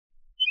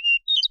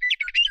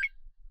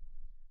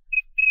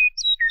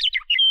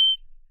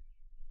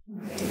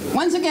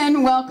Once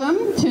again, welcome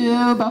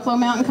to Buffalo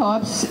Mountain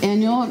Co-op's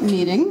annual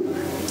meeting.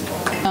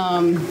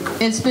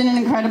 It's been an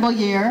incredible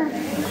year.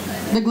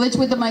 The glitch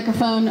with the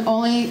microphone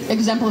only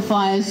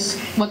exemplifies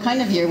what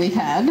kind of year we've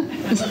had.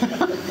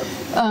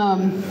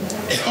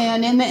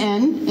 And in the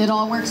end, it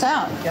all works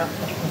out.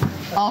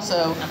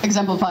 Also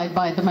exemplified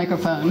by the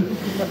microphone.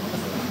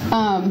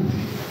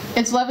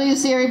 It's lovely to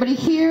see everybody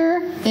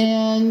here,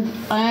 and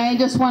I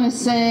just want to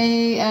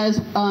say, as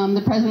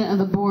the president of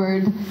the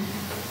board,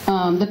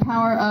 the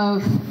power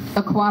of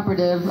a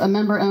cooperative, a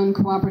member-owned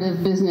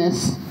cooperative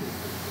business,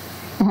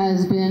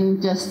 has been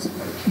just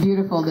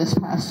beautiful this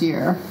past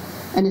year,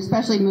 and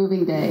especially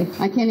moving day.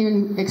 I can't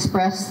even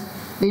express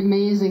the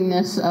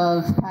amazingness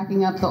of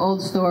packing up the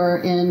old store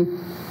in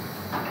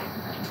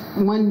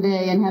one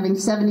day and having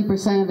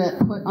 70% of it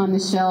put on the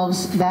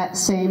shelves that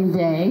same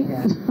day.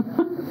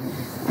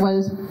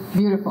 Was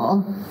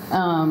beautiful.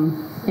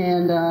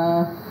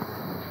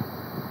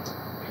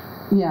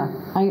 Yeah,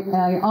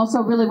 I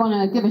also really want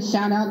to give a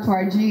shout out to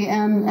our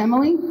GM,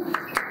 Emily.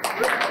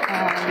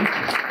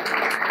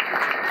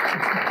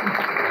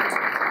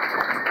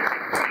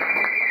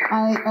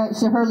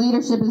 Her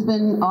leadership has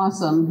been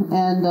awesome,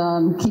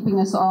 and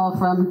keeping us all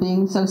from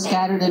being so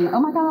scattered and,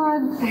 oh my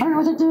God, I don't know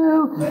what to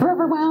do, we're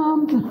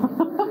overwhelmed.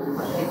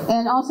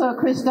 And also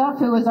Chris Duff,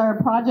 who was our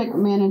project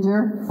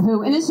manager,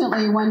 who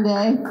innocently one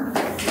day,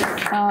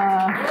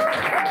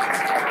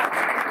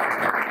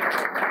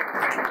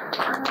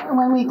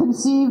 when we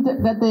conceived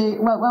that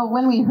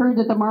when we heard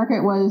that the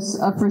market was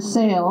for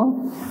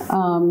sale,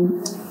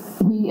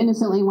 he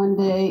innocently one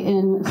day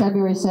in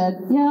February said,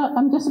 yeah,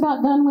 I'm just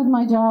about done with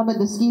my job at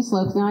the ski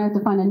slopes. Now I have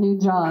to find a new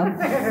job.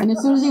 And as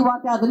soon as he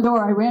walked out the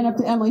door, I ran up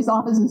to Emily's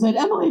office and said,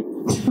 Emily,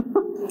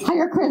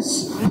 hire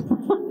Chris.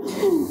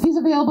 He's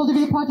available to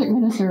be a project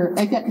manager.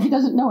 He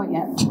doesn't know it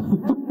yet.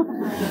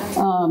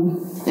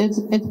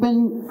 It's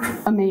been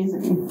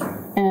amazing.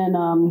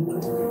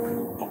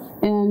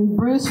 And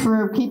Bruce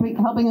for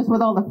helping us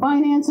with all the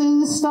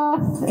finances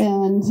stuff,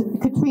 and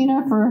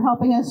Katrina for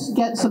helping us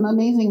get some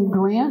amazing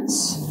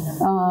grants.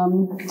 I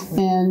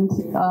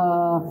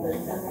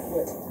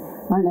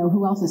don't know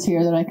who else is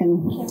here that I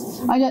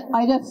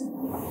just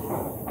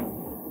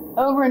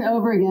over and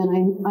over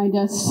again, I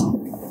just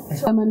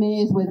am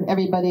amazed with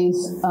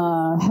everybody's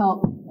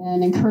help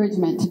and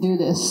encouragement to do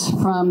this,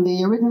 from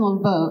the original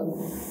vote,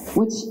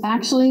 which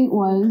actually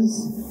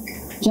was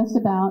just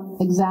about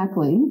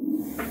exactly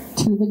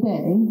to the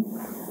day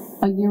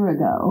a year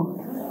ago.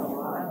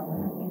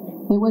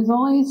 It was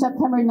only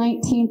September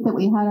 19th that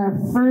we had our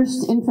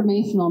first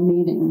informational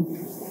meeting.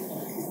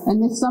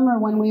 And this summer,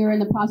 when we were in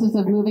the process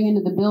of moving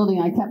into the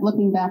building, I kept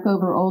looking back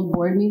over old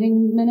board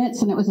meeting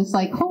minutes, and it was just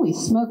like, holy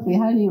smokes, we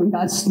hadn't even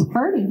got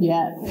started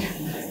yet.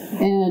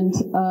 And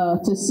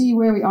to see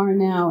where we are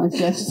now is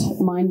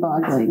just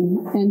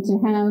mind-boggling. And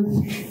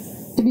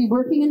to be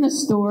working in the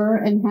store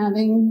and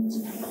having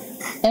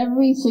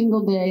every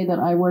single day that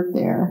I work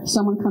there,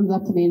 someone comes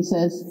up to me and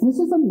says, this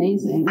is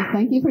amazing.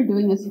 Thank you for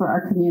doing this for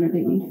our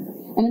community.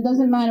 And it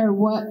doesn't matter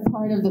what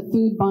part of the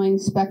food buying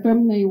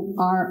spectrum they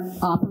are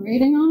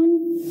operating on,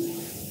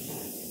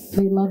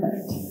 they love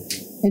it.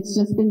 It's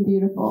just been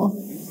beautiful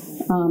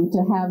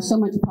to have so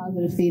much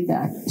positive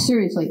feedback.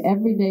 Seriously,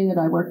 every day that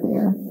I work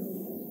there.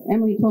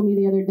 Emily told me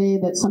the other day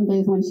that some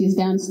days when she's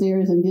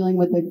downstairs and dealing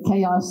with the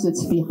chaos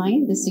that's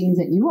behind the scenes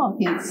that you all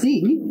can't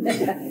see,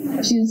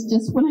 she's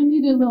just, when I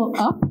need a little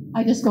up,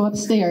 I just go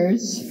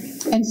upstairs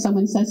and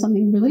someone says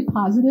something really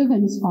positive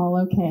and it's all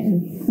okay.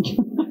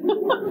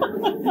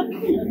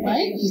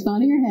 Right? She's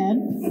nodding her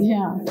head.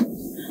 Yeah.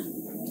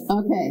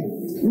 Okay.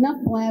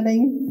 Enough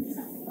blabbing.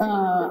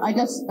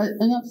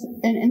 Enough,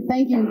 and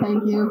thank you.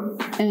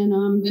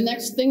 And the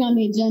next thing on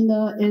the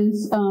agenda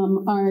is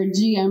our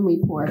GM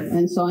report.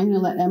 And so I'm going to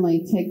let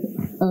Emily take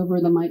over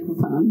the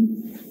microphone.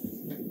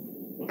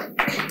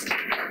 Thank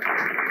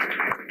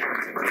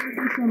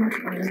you so much,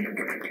 Barry.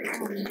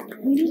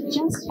 We need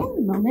just a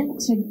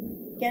moment to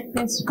get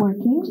this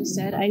working. She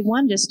said, I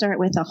wanted to start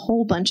with a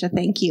whole bunch of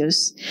thank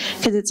yous,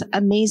 because it's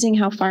amazing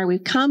how far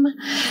we've come.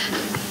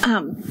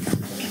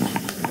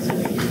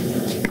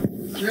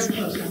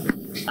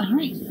 All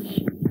right.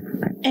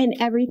 And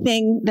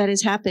everything that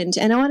has happened.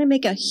 And I want to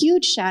make a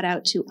huge shout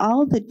out to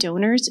all the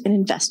donors and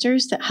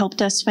investors that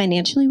helped us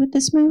financially with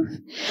this move.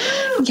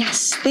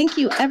 Yes, thank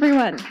you,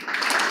 everyone.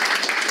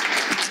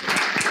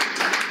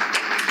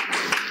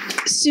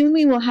 Soon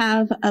we will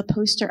have a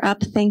poster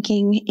up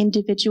thanking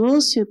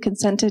individuals who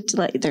consented to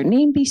let their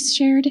name be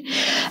shared.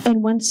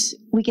 And once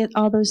we get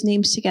all those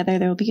names together,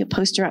 there will be a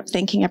poster up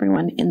thanking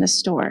everyone in the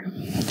store.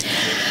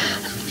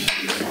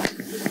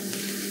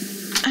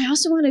 I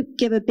also want to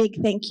give a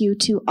big thank you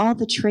to all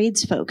the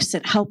trades folks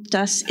that helped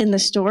us in the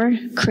store.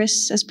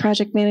 Chris as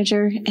project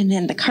manager, and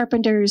then the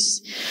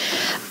carpenters,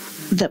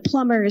 the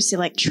plumbers, the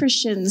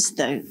electricians,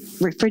 the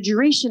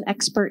refrigeration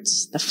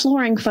experts, the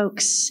flooring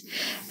folks,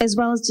 as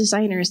well as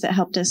designers that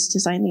helped us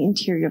design the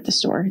interior of the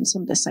store and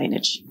some of the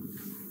signage.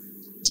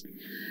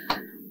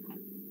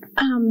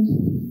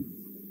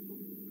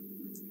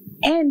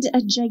 And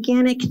a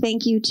gigantic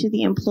thank you to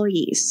the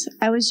employees.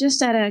 I was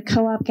just at a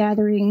co-op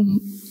gathering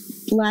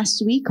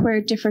last week where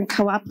different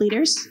co-op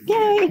leaders,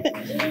 yay!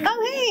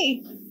 Oh,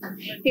 hey!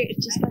 Here,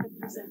 just gotta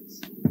present.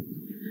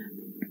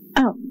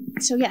 Oh,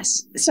 so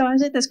yes. So I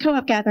was at this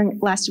co-op gathering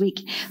last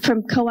week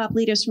from co-op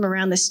leaders from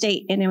around the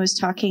state, and I was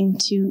talking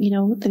to,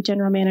 the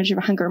general manager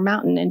of Hunger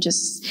Mountain and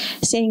just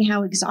saying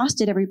how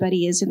exhausted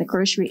everybody is in the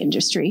grocery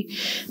industry.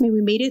 I mean, we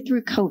made it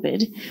through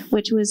COVID,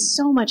 which was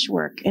so much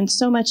work and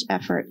so much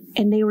effort,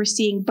 and they were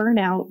seeing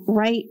burnout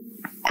right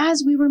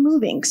as we were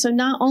moving. So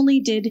not only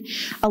did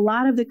a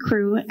lot of the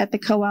crew at the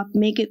co-op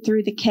make it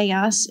through the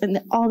chaos and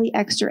all the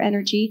extra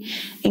energy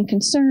and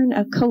concern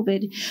of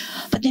COVID,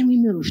 but then we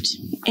moved.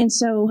 And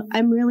so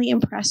I'm really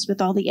impressed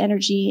with all the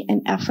energy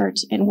and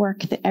effort and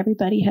work that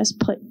everybody has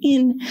put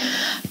in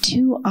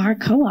to our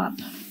co-op.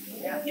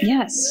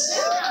 Yes.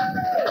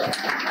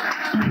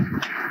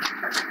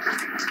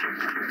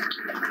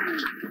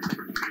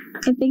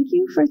 And thank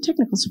you for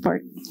technical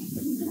support.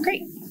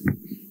 Great.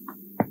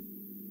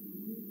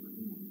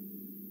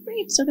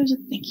 So there's a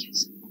thank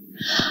yous.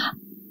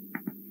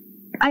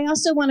 I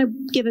also want to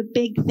give a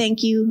big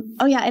thank you.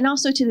 Oh yeah, and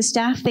also to the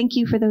staff. Thank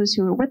you for those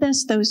who are with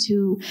us, those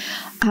who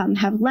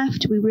have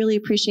left. We really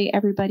appreciate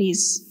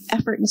everybody's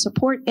effort and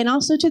support, and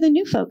also to the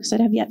new folks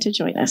that have yet to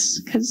join us,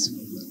 because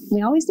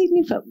we always need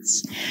new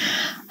folks.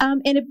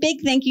 And a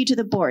big thank you to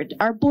the board.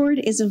 Our board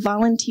is a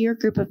volunteer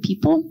group of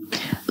people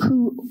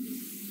who,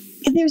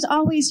 there's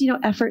always,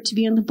 effort to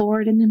be on the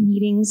board and the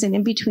meetings and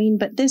in between,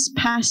 but this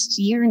past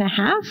year and a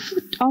half,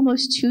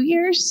 almost 2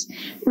 years,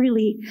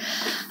 really,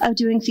 of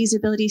doing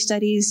feasibility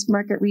studies,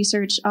 market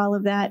research, all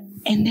of that,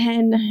 and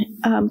then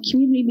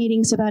community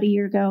meetings about a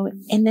year ago,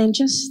 and then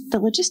just the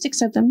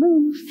logistics of the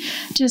move.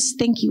 Just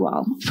thank you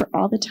all for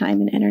all the time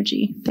and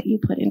energy that you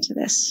put into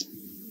this.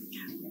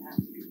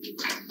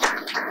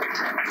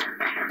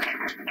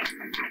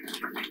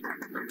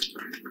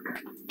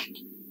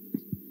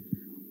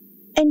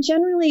 And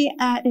generally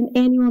at an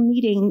annual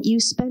meeting, you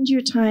spend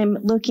your time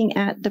looking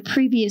at the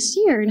previous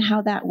year and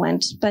how that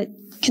went. But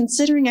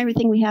considering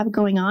everything we have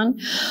going on,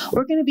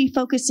 we're going to be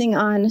focusing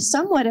on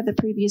somewhat of the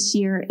previous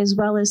year, as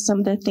well as some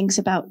of the things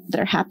that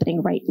are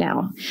happening right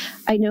now.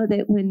 I know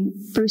that when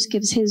Bruce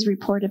gives his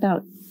report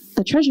about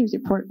the Treasurer's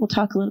report, we'll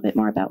talk a little bit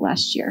more about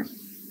last year.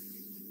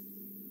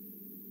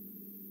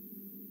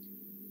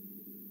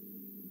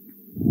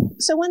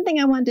 So one thing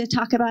I wanted to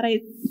talk about,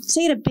 I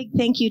say a big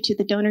thank you to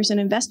the donors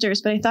and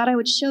investors, but I thought I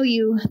would show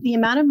you the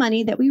amount of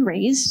money that we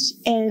raised.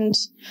 And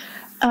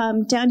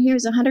down here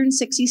is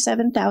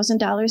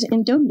 $167,000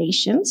 in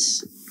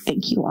donations.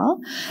 Thank you all.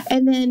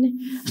 And then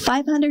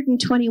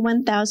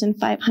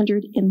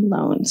 $521,500 in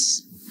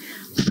loans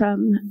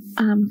from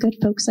good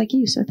folks like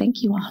you. So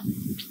thank you all.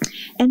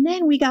 And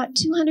then we got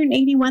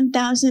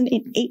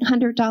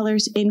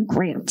 $281,800 in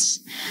grants.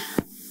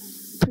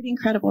 Pretty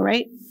incredible,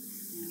 right?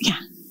 Yeah.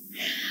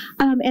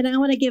 And I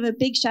want to give a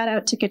big shout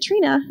out to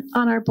Katrina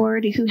on our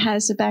board, who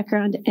has a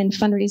background in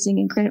fundraising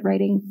and grant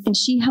writing. And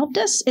she helped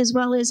us, as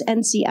well as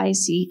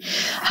NCIC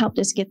helped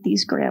us get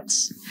these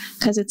grants,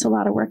 because it's a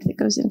lot of work that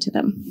goes into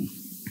them.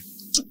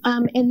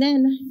 And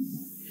then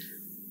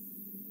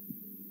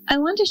I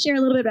want to share a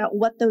little bit about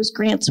what those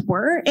grants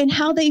were and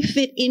how they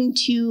fit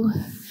into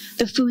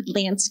the food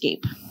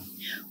landscape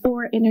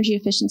or energy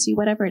efficiency,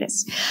 whatever it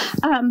is.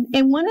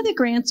 And one of the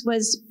grants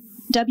was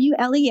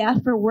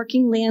WLEF, or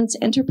Working Lands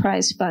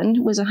Enterprise Fund,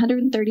 was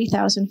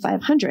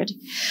 $130,500.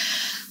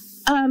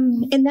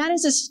 And that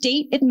is a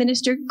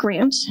state-administered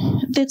grant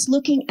that's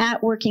looking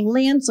at working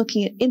lands,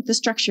 looking at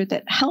infrastructure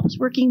that helps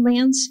working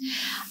lands.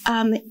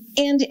 And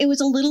it was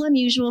a little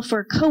unusual for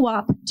a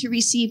co-op to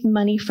receive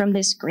money from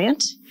this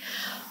grant.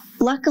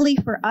 Luckily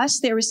for us,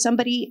 there was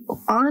somebody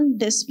on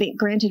this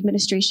grant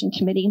administration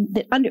committee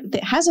that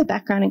has a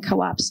background in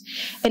co-ops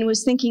and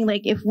was thinking,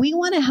 like, if we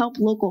want to help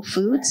local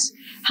foods,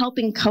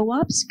 helping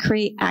co-ops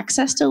create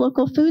access to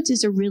local foods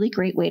is a really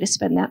great way to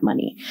spend that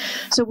money.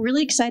 So we're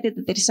really excited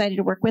that they decided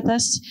to work with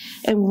us,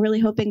 and we're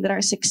really hoping that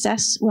our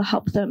success will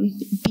help them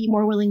be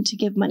more willing to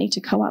give money to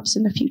co-ops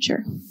in the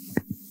future.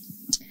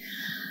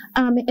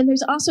 And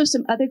there's also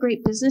some other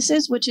great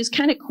businesses, which is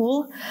kind of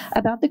cool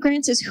about the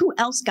grants, is who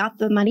else got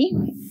the money.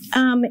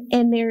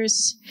 And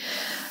there's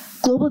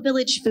Global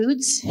Village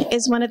Foods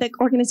is one of the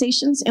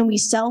organizations, and we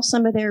sell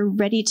some of their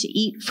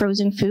ready-to-eat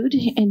frozen food,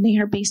 and they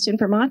are based in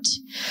Vermont.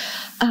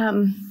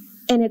 And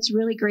it's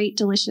really great,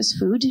 delicious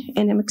food,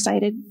 and I'm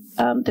excited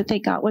that they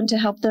got one to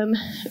help them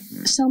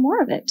sell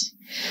more of it,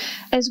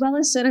 as well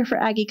as Center for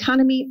Ag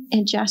Economy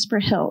and Jasper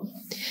Hill.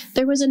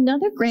 There was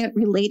another grant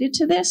related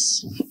to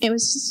this. It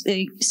was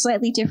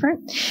slightly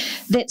different.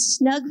 That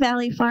Snug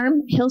Valley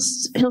Farm,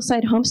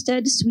 Hillside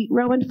Homestead, Sweet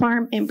Rowan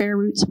Farm, and Bare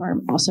Roots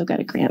Farm also got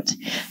a grant.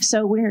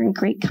 So we're in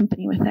great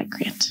company with that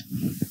grant.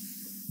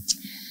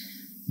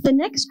 The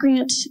next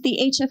grant,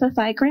 the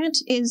HFFI grant,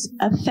 is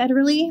a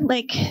federally,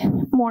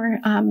 more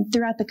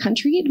throughout the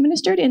country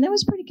administered, and that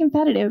was pretty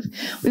competitive.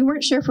 We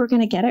weren't sure if we were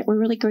going to get it. We're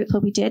really grateful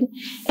we did.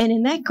 And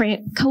in that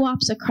grant,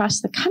 co-ops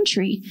across the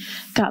country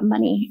got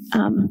money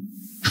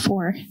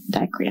for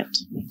that grant.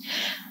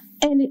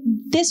 And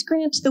this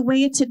grant, the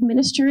way it's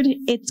administered,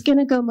 it's going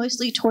to go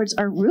mostly towards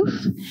our roof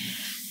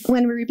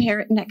when we repair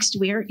it next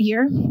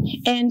year.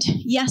 And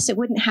yes, it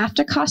wouldn't have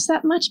to cost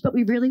that much, but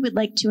we really would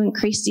like to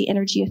increase the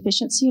energy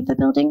efficiency of the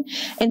building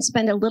and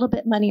spend a little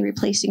bit money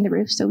replacing the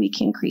roof so we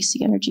can increase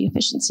the energy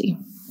efficiency.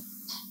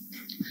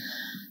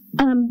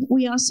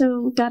 We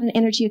also got an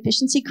energy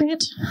efficiency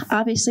grant,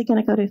 obviously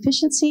going to go to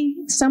efficiency.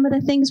 Some of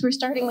the things we're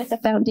starting with the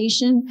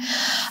foundation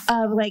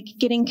of like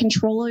getting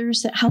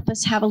controllers that help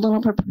us have a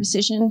little more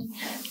precision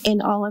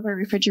in all of our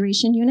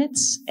refrigeration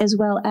units, as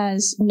well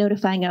as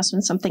notifying us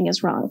when something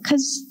is wrong,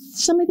 because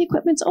some of the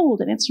equipment's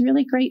old and it's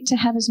really great to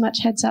have as much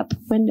heads up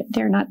when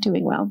they're not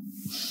doing well.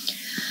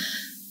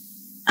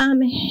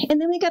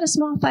 And then we got a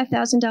small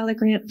 $5,000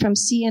 grant from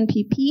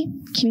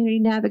CNPP, Community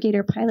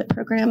Navigator Pilot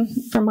Program,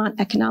 Vermont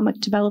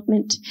Economic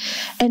Development.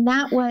 And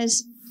that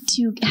was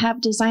to have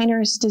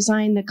designers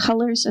design the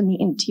colors and the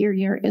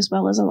interior, as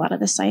well as a lot of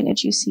the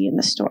signage you see in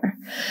the store,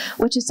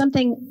 which is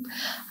something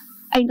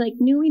I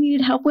knew we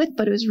needed help with,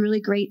 but it was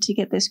really great to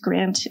get this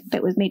grant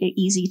that made it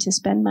easy to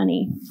spend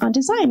money on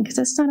design, because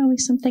that's not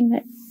always something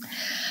that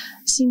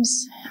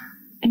seems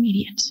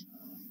immediate.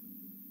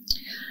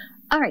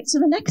 All right, so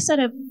the next set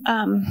of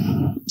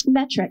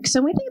metrics. So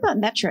when we think about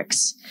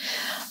metrics,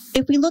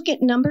 if we look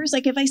at numbers,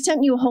 like if I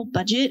sent you a whole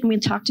budget and we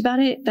talked about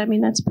it, I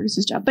mean, that's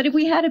Bruce's job. But if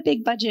we had a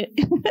big budget,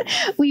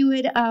 we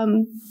would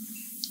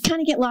kind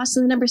of get lost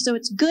in the numbers. So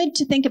it's good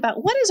to think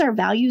about what is our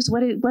values,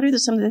 what are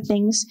some of the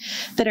things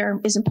that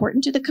is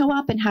important to the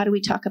co-op, and how do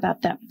we talk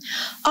about them.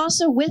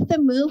 Also, with the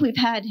move, we've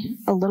had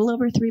a little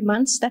over 3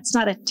 months. That's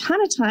not a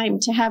ton of time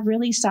to have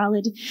really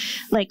solid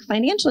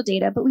financial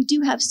data, but we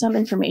do have some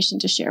information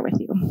to share with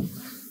you.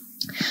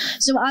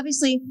 So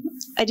obviously,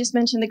 I just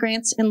mentioned the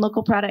grants and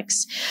local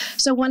products.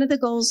 So one of the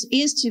goals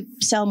is to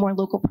sell more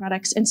local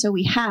products. And so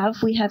we have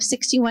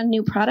 61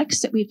 new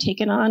products that we've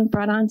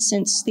brought on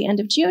since the end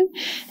of June,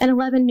 and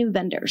 11 new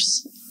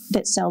vendors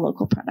that sell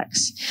local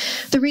products.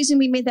 The reason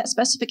we made that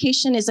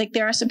specification is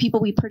there are some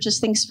people we purchase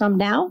things from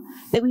now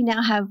that we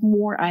now have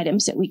more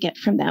items that we get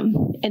from them.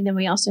 And then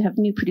we also have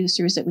new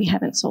producers that we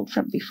haven't sold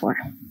from before.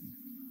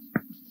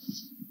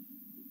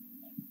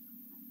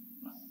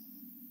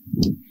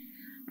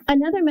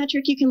 Another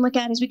metric you can look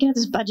at is we can have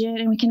this budget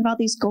and we can have all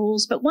these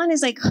goals, but one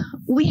is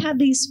we had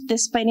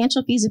this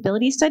financial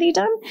feasibility study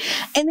done,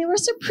 and there were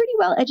some pretty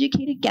well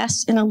educated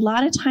guests and a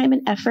lot of time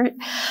and effort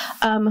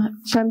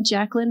from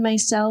Jacqueline,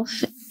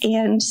 myself,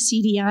 and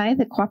CDI,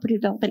 the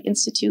Cooperative Development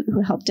Institute,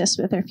 who helped us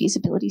with our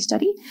feasibility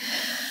study.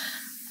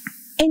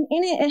 And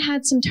in it, it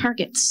had some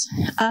targets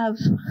of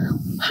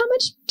how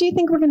much do you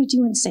think we're going to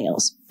do in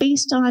sales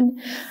based on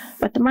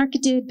what the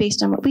market did,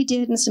 based on what we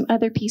did, and some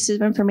other pieces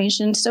of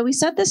information. So we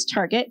set this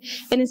target,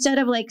 and instead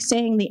of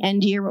saying the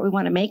end year what we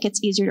want to make,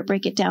 it's easier to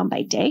break it down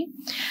by day.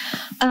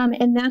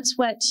 And that's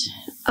what,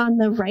 on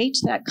the right,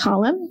 that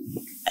column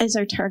is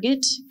our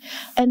target.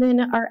 And then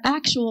our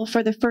actual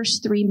for the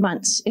first 3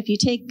 months. If you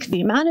take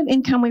the amount of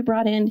income we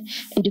brought in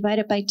and divide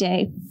it by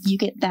day, you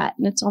get that,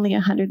 and it's only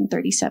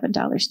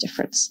 $137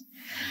 difference,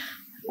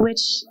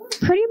 which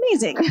pretty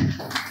amazing.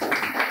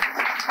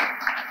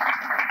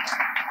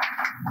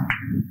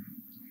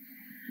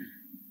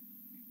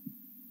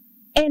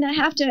 And I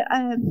have to,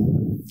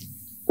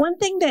 one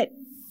thing that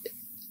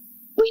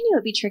we knew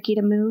it'd be tricky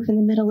to move in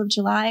the middle of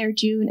July or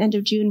June, end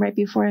of June, right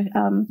before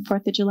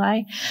 4th of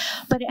July,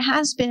 but it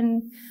has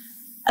been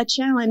a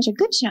challenge, a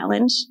good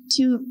challenge,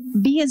 to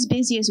be as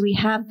busy as we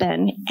have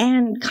been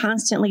and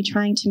constantly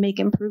trying to make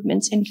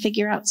improvements and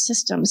figure out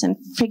systems and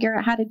figure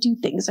out how to do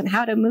things and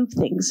how to move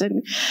things.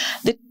 And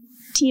the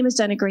team has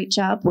done a great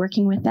job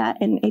working with that,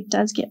 and it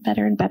does get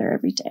better and better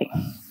every day.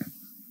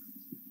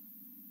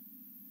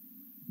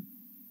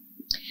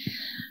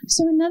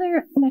 So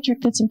another metric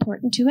that's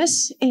important to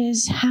us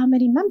is how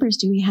many members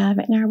do we have,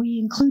 and are we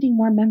including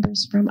more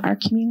members from our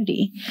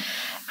community?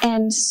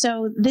 And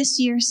so this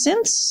year,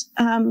 since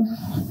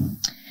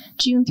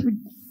June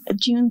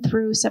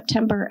through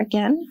September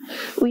again,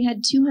 we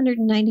had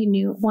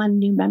 291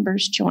 new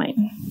members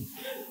join.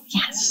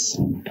 Yes.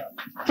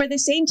 For the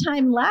same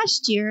time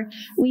last year,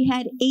 we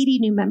had 80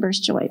 new members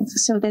join.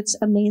 So that's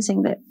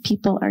amazing that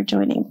people are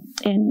joining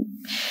and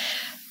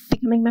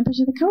becoming members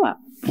of the co-op.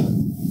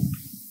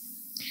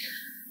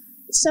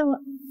 So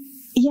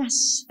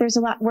yes, there's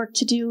a lot of work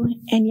to do,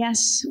 and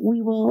yes,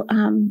 we will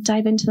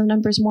dive into the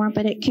numbers more,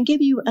 but it can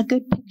give you a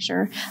good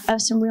picture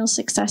of some real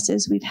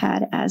successes we've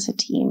had as a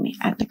team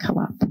at the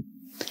co-op.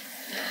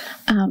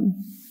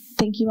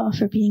 Thank you all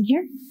for being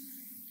here,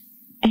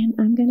 and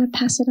I'm going to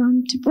pass it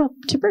on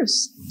to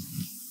Bruce.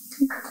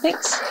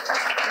 Thanks.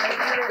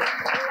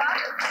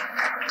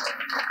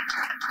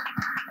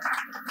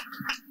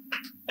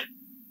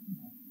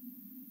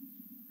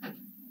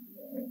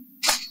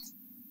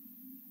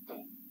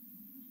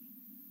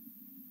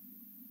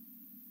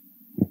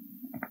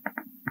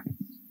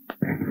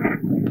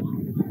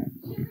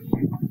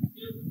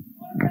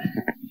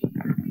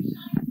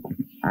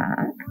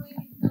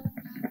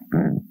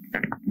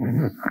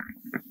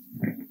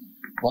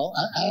 Well,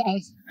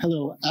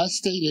 Hello. As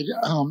stated,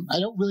 I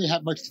don't really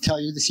have much to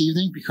tell you this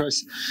evening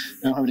because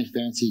I don't have any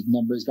fancy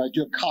numbers, but I do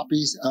have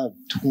copies of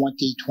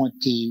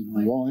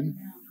 2021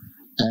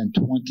 and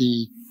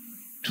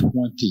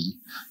 2020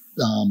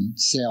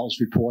 sales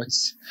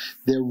reports.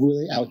 They're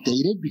really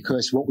outdated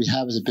because what we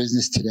have as a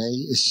business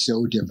today is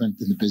so different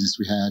than the business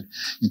we had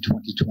in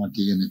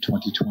 2020 and in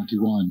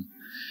 2021.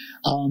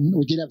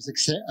 We did have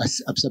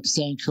a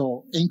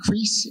substantial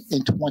increase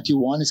in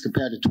 21 as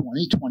compared to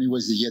 20. 20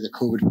 was the year that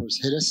COVID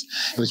first hit us.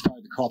 It was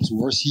probably the co-op's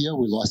worst year.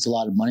 We lost a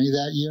lot of money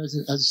that year as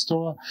a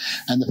store.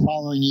 And the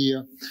following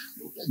year,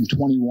 in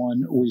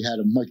 21, we had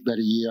a much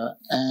better year,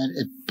 and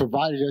it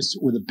provided us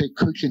with a big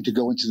cushion to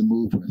go into the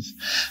move with.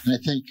 And I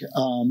think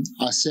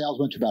our sales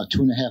went to about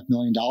 $2.5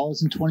 million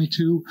in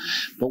 22,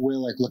 but we're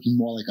like looking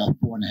more like a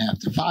 $4.5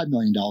 to $5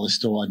 million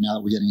store now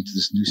that we're getting into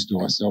this new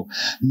store. So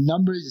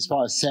numbers as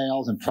far as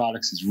sales and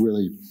products is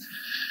really,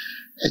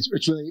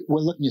 it's really,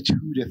 we're looking at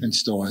two different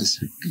stores,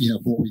 you know,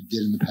 what we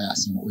did in the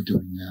past and what we're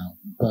doing now.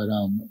 But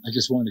I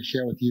just wanted to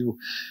share with you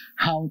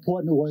how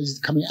important it was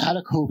coming out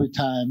of COVID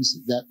times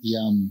that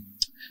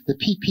the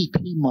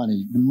PPP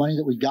money, the money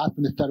that we got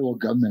from the federal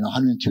government,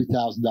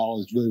 $102,000,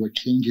 is really what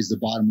changes the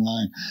bottom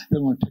line. If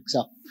everyone picks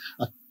up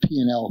a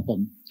P&L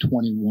from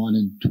 21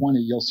 and 20,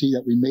 you'll see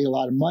that we made a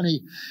lot of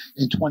money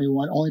in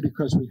 21 only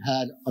because we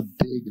had a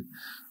big,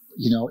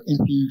 you know,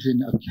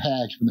 infusion of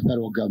cash from the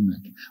federal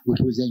government, which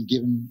was then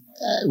given,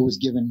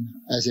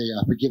 as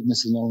a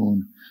forgiveness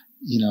loan,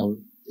 you know,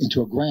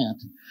 into a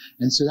grant.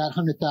 And so that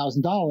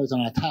 $100,000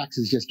 on our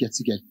taxes just gets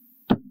to get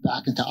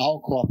back into our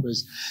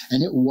coffers,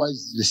 and it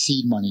was the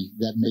seed money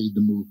that made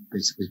the move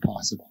basically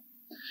possible.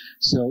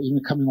 So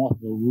even coming off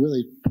of a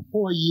really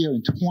poor year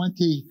in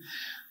 20,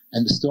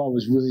 and the store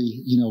was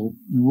really, you know,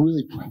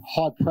 really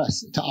hard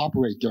pressed to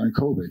operate during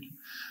COVID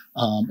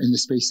in the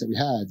space that we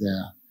had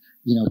there.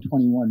 You know,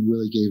 21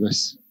 really gave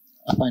us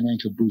a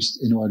financial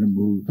boost in order to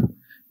move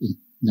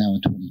now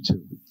in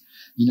 22.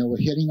 You know, we're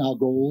hitting our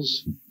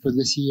goals for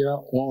this year.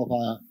 All of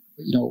our,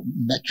 you know,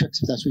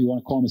 metrics, if that's what you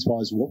want to call them, as far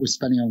as what we're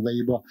spending on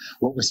labor,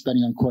 what we're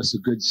spending on cost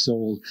of goods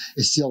sold,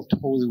 is still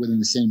totally within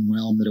the same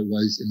realm that it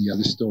was in the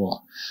other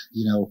store.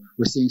 You know,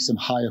 we're seeing some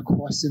higher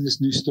costs in this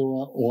new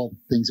store, all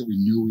things that we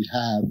knew we'd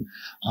have,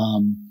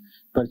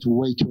 but it's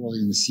way too early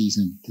in the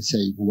season to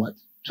say what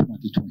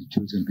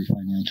 2022 is going to be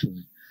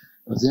financially.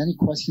 If there's any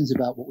questions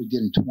about what we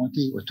did in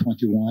 20 or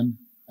 21,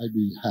 I'd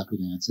be happy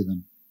to answer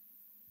them.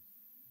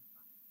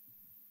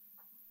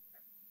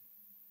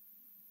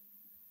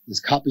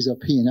 There's copies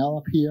of P&L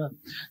up here.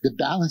 The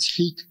balance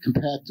sheet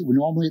compared to,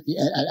 normally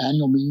at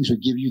annual meetings we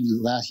give you the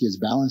last year's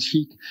balance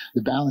sheet.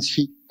 The balance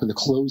sheet for the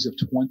close of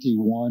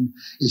 21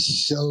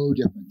 is so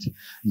different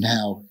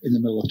now in the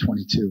middle of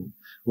 22,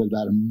 with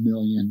about $1.3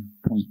 million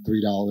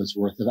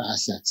worth of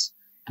assets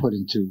put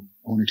into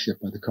ownership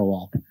by the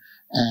co-op.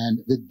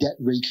 And the debt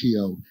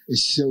ratio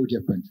is so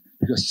different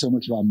because so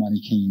much of our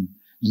money came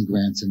in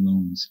grants and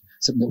loans,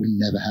 something that we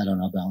never had on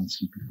our balance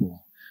sheet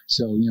before.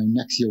 So, you know,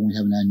 next year when we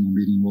have an annual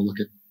meeting, we'll look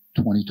at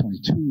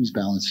 2022's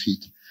balance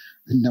sheet.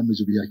 The numbers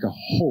will be like a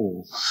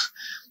whole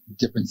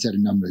different set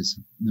of numbers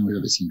than we've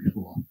ever seen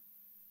before.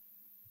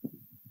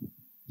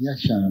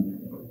 Yes, Sean.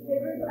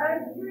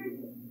 I was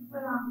curious,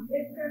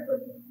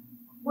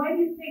 when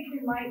do you think we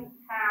might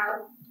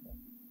have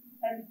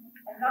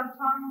enough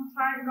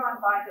time gone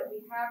by that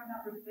we have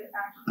numbers that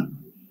actually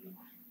would be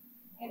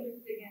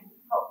interesting and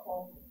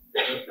helpful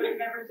for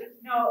members to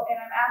know? And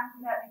I'm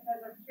asking that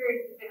because I'm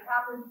curious if it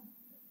happens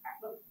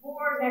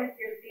before next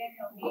year's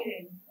annual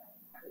meeting,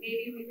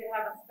 maybe we could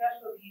have a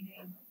special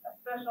meeting, a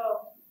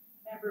special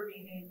member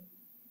meeting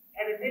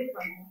at a midpoint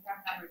when we have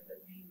numbers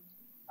that mean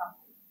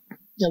something.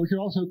 Yeah, we could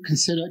also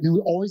consider,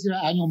 we always do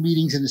our annual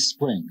meetings in the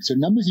spring. So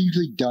numbers are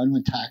usually done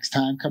when tax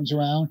time comes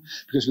around,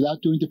 because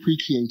without doing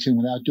depreciation,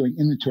 without doing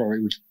inventory,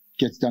 which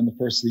gets done the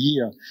first of the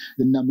year,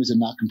 the numbers are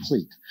not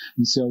complete.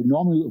 And so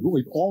normally what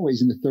we've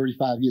always, in the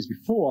 35 years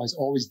before, has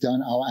always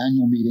done our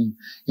annual meeting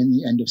in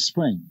the end of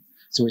spring.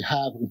 So we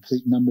have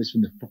complete numbers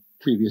from the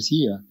previous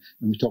year,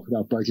 and we talk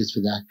about budgets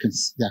for that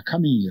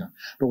coming year.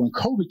 But when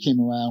COVID came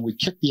around, we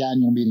kicked the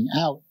annual meeting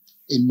out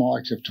in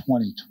March of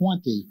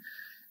 2020,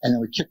 and then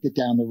we kicked it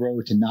down the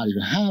road to not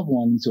even have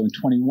one. So in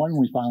 21,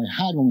 when we finally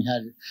had one, we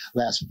had it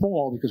last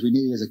fall because we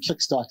needed it as a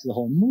kickstart to the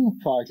whole MOVE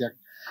project.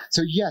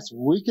 So yes,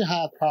 we could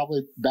have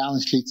probably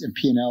balance sheets and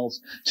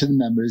P&Ls to the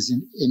members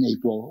in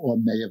April or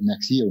May of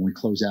next year when we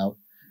close out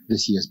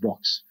this year's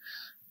books.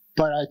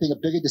 But I think a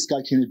bigger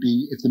discussion would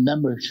be if the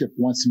membership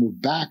wants to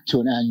move back to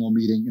an annual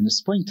meeting in the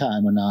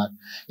springtime or not,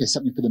 is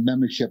something for the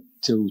membership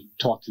to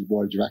talk to the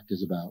board of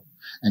directors about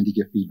and to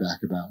get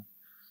feedback about,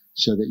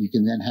 so that you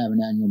can then have an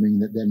annual meeting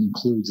that then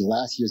includes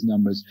last year's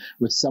numbers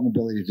with some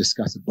ability to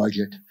discuss a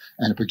budget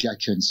and the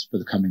projections for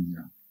the coming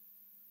year.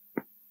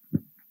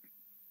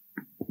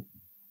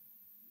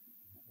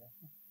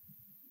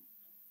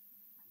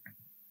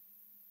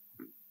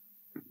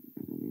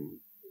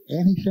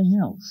 Anything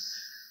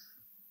else?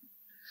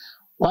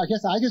 Well, I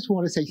guess I just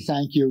want to say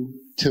thank you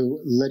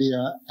to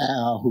Lydia,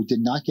 who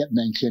did not get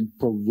mentioned,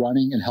 for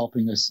running and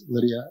helping us.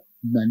 Lydia,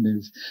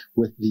 members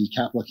with the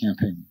capital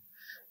campaign.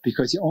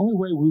 Because the only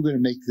way we were going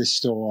to make this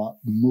store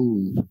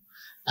move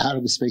out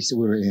of the space that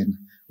we were in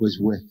was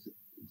with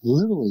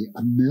literally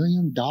 $1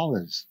 million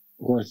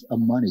worth of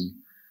money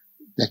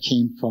that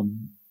came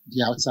from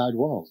the outside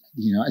world,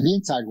 and the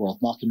inside world,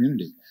 from our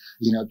community,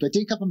 but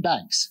they come from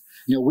banks.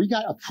 We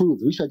got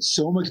approved. We spent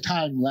so much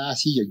time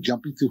last year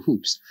jumping through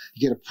hoops to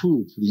get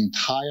approved for the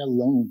entire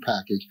loan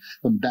package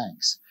from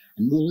banks.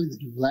 And literally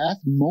the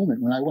last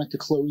moment when I went to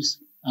close,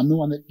 I'm the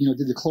one that,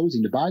 did the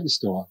closing to buy the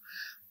store.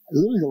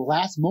 Literally the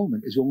last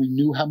moment is when we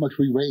knew how much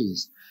we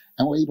raised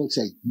and we're able to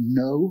say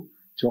no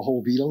to a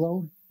whole Vita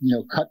loan,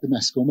 cut the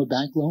Mascoma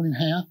Bank loan in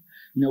half.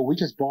 We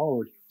just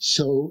borrowed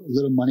so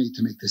little money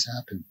to make this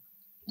happen.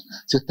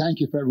 So thank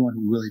you for everyone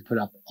who really put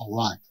up a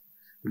lot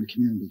in the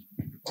community.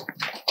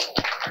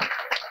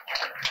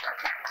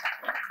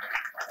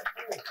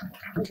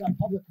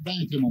 Public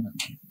bank in a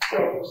moment.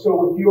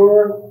 So with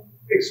your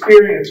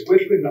experience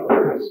with the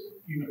numbers,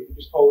 you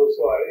just told us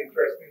a lot of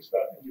interesting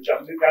stuff and you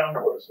dumbed it down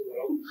for us a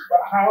little. But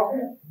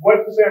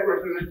what does that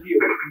represent to you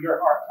in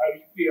your heart? How do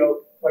you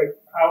feel? Like,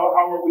 how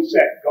are we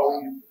set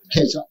going in?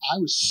 Okay, so I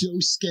was so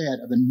scared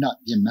of the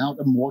amount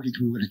of mortgage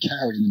we were going to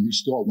carry in the new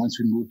store once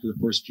we moved for the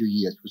first few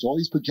years. Because all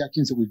these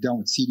projections that we've done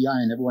with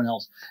CDI and everyone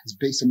else is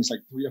based on this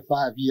 3 or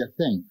 5 year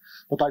thing.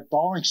 But by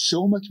borrowing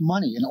so much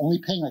money and only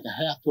paying like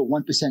 0.5% to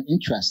 1%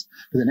 interest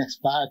for the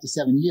next 5 to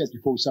 7 years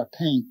before we start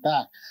paying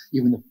back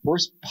even the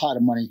first part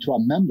of money to our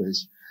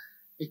members,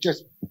 it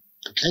just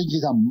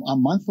changes our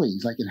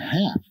monthlies like in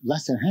half,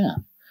 less than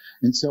half.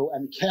 And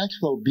the cash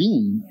flow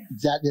being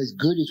that as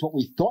good as what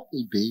we thought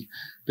they'd be,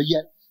 but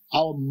yet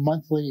our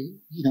monthly,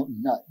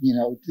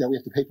 that we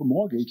have to pay for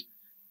mortgage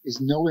is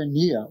nowhere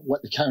near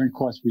what the carrying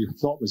cost we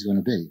thought was going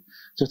to be.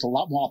 So it's a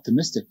lot more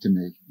optimistic to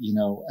me,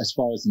 as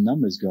far as the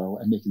numbers go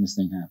and making this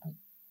thing happen.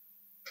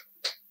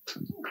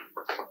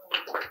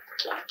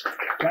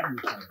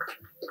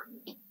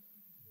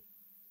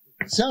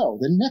 So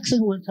the next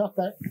thing we're going to talk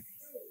about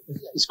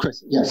is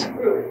Chris. Yes.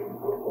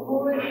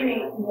 Who is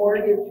the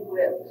mortgage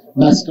with?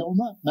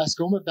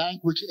 Mascoma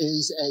Bank, which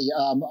is a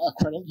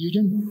credit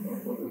union.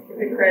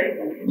 The credit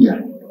union?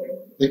 Yeah.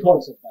 They call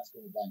it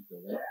Mascoma Bank,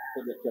 though, right?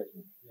 But they're credit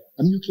union.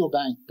 A mutual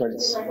bank, but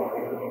it's... And it's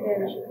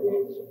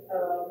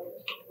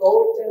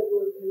both that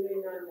we're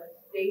doing on the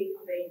state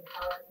thing,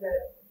 how is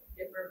that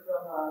different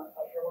from a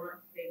Vermont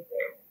state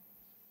thing?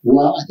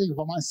 Well, I think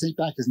Vermont State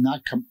Bank has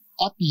not come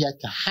up yet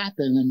to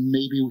happen, and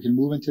maybe we can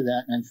move into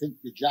that. And I think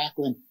that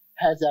Jacqueline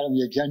has that on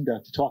the agenda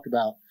to talk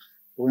about.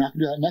 But we're not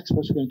going to do that next.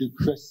 First, we're going to do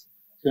Chris is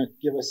going to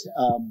give us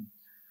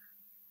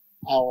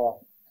our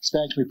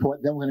expansion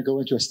report. Then we're going to go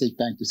into a state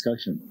bank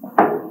discussion.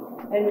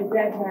 And is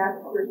that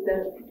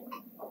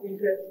 0.5%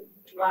 interest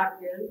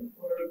locked in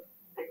or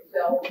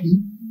Excel?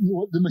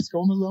 The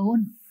Mascoma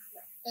loan?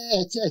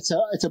 It's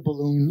a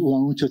balloon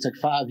loan, so it's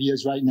 5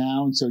 years right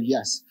now. And so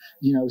yes,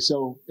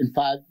 so in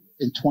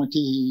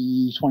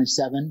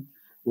 2027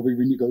 we'll be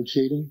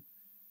renegotiating.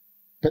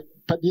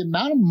 But the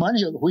amount of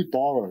money that we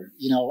borrowed,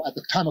 at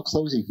the time of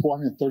closing,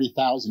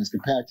 $430,000 as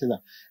compared to the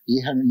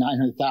 $800,000,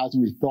 $900,000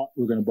 we thought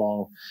we were going to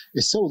borrow,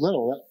 is so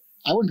little that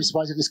I wouldn't be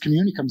surprised if this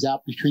community comes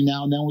out between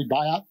now and then we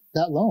buy out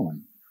that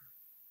loan.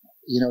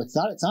 It's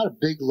not a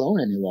big loan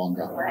any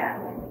longer.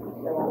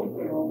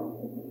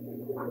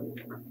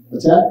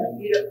 What's that? I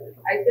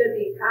said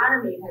the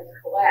economy has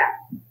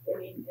collapsed. I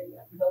mean,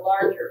 the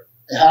larger.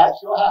 It has,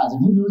 sure has.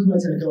 And who knows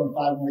what's going to go in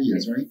 5 more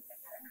years, right?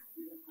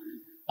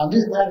 I'm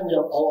just glad that we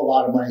don't owe a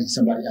lot of money to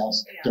somebody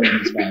else during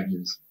these 5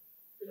 years.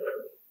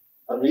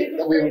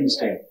 That we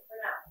understand.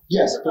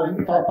 Yes,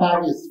 but for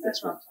 5 years,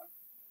 that's right.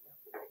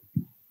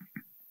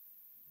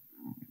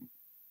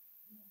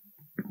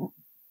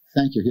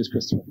 Thank you. Here's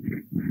Christopher.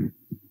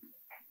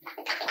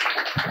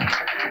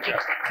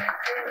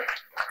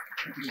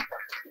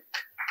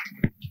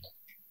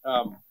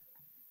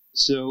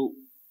 So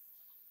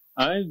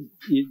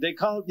they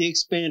call it the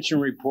expansion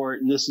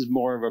report, and this is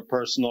more of a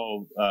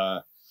personal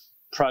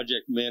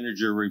project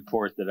manager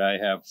report that I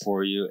have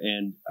for you.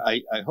 And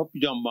I hope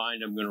you don't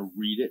mind. I'm going to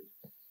read it.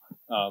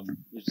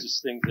 It's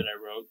just things that I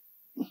wrote.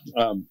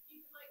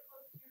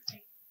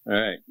 All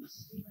right.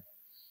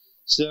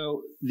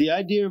 So the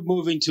idea of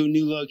moving to a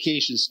new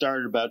location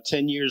started about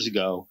 10 years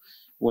ago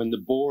when the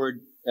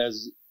board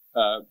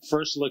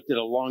first looked at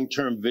a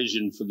long-term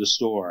vision for the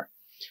store.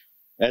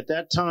 At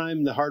that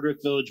time, the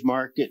Hardwick Village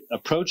Market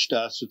approached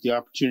us with the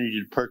opportunity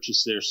to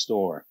purchase their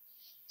store.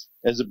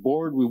 As a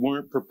board, we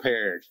weren't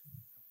prepared,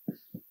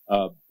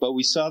 but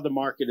we saw the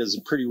market as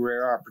a pretty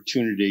rare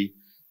opportunity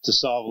to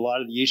solve a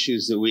lot of the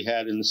issues that we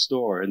had in the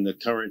store in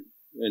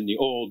the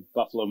old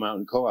Buffalo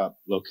Mountain Co-op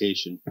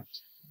location.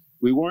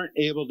 We weren't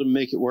able to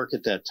make it work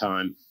at that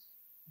time.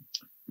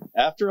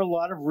 After a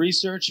lot of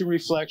research and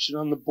reflection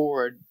on the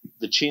board,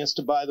 the chance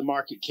to buy the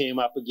market came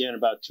up again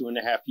about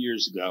 2.5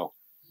 years ago.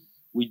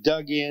 We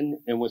dug in,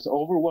 and with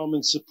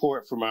overwhelming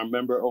support from our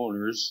member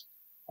owners,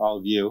 all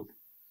of you,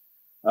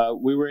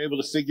 we were able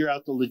to figure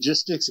out the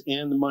logistics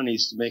and the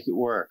monies to make it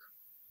work.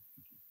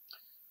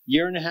 A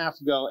year and a half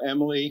ago,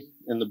 Emily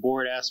and the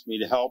board asked me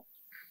to help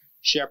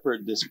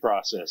shepherd this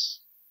process.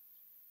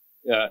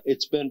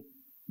 It's been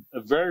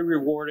a very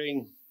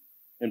rewarding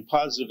and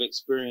positive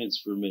experience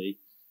for me,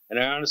 and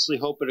I honestly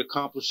hope it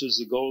accomplishes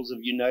the goals of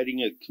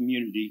uniting a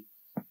community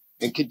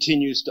and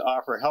continues to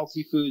offer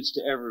healthy foods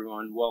to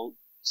everyone while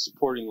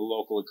supporting the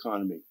local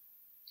economy.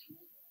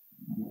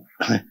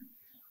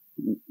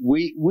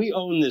 We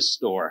own this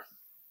store.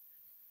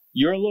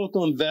 Your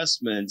local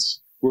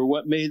investments were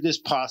what made this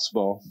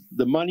possible.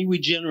 The money we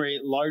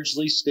generate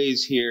largely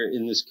stays here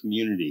in this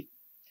community.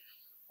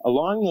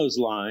 Along those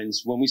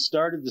lines, when we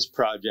started this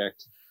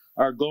project,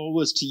 our goal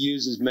was to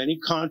use as many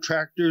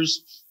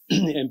contractors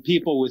and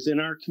people within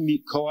our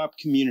co-op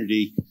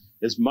community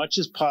as much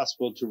as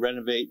possible to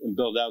renovate and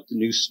build out the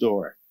new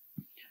store.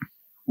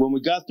 When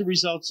we got the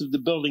results of the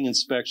building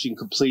inspection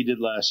completed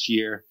last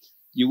year,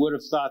 you would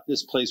have thought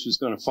this place was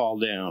going to fall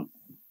down.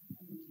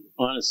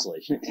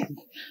 Honestly.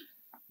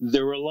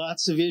 There were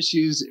lots of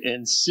issues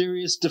and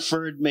serious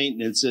deferred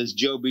maintenance, as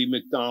Joe B.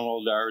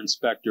 McDonald, our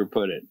inspector,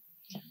 put it.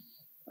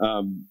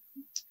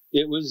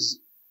 It was,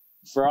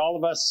 for all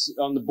of us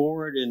on the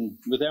board and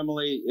with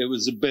Emily, it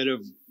was a bit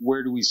of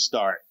where do we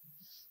start?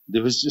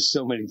 There was just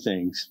so many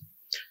things.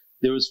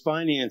 There was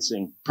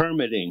financing,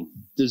 permitting,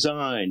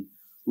 design,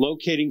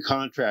 locating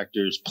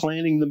contractors,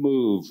 planning the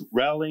move,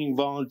 rallying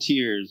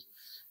volunteers,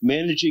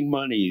 managing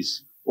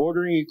monies,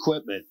 ordering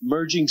equipment,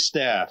 merging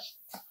staff,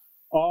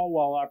 all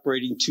while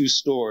operating 2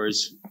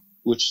 stores,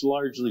 which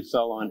largely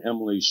fell on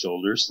Emily's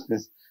shoulders.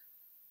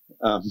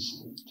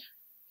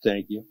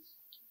 Thank you.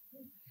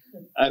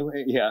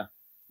 Yeah,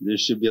 there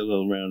should be a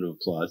little round of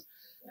applause.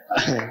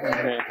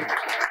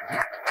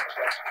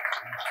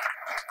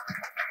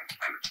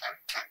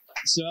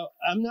 So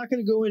I'm not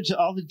going to go into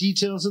all the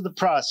details of the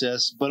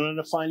process, but on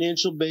a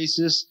financial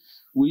basis,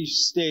 we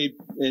stayed,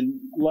 and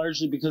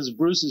largely because of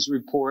Bruce's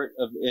report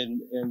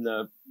and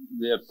the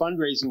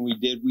fundraising we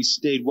did, we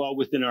stayed well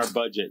within our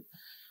budget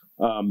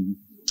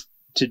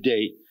to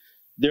date.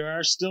 There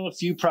are still a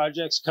few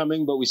projects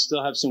coming, but we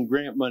still have some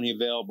grant money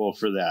available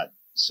for that.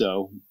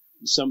 So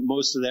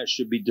most of that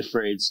should be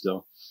defrayed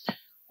still.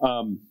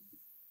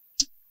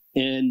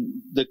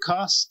 And the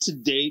cost to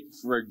date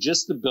for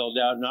just the build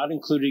out, not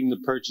including the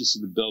purchase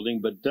of the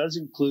building, but does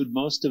include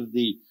most of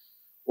the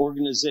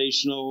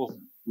organizational,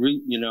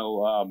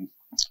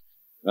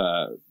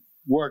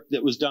 work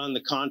that was done,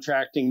 the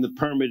contracting, the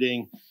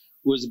permitting,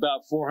 was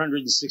about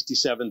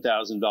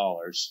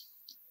 $467,000.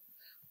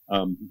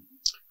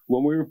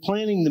 When we were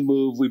planning the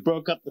move, we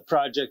broke up the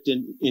project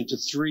into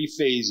 3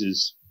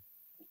 phases.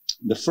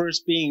 The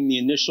first being the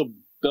initial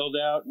build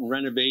out and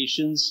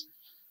renovations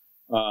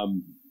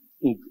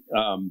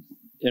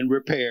and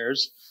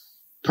repairs,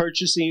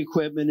 purchasing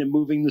equipment and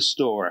moving the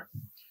store.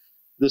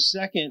 The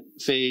second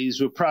phase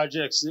were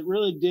projects that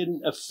really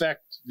didn't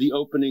affect the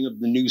opening of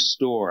the new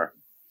store,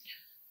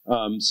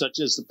 such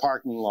as the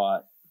parking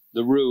lot,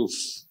 the roof,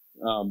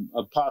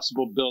 a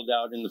possible build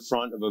out in the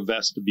front of a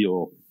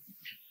vestibule.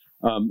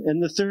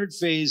 And the third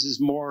phase is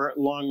more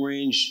long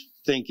range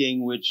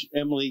thinking, which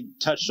Emily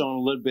touched on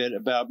a little bit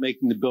about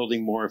making the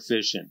building more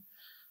efficient.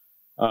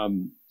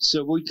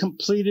 So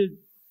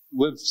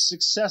we've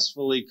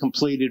successfully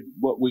completed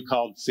what we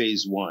called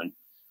phase 1.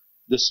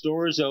 The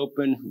store is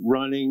open,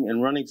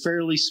 running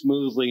fairly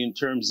smoothly in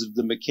terms of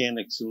the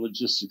mechanics and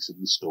logistics of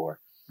the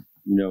store.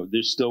 You know,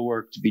 there's still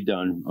work to be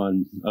done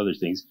on other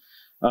things.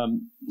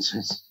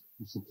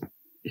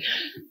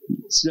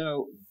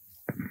 So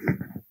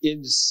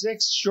in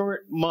 6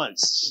 short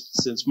months,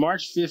 since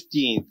March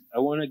 15th, I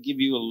want to give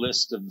you a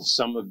list of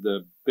some of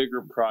the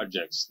bigger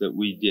projects that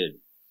we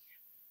did.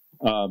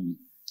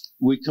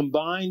 We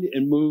combined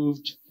and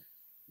moved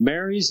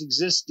Mary's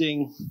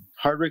existing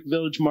Hardwick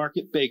Village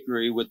Market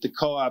Bakery with the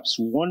co-op's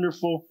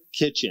wonderful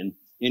kitchen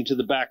into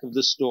the back of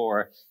the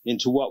store,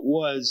 into what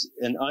was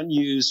an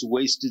unused,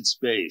 wasted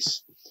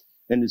space.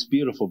 And it's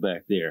beautiful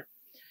back there.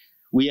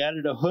 We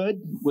added a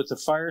hood with a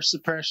fire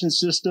suppression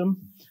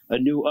system, a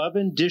new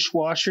oven,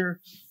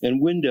 dishwasher,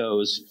 and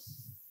windows.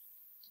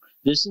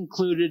 This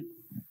included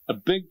a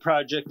big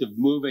project of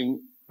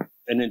moving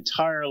an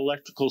entire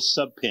electrical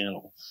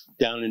sub-panel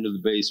down into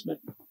the basement.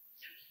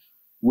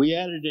 We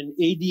added an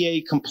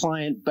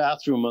ADA-compliant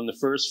bathroom on the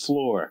first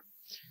floor.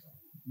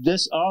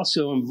 This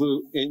also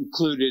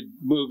included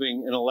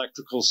moving an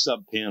electrical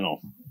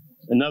sub-panel,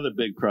 another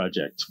big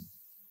project.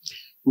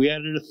 We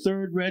added a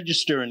 3rd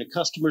register and a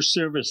customer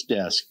service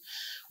desk.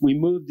 We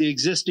moved the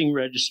existing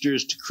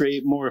registers to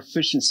create more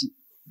efficiency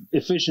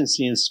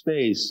and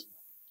space.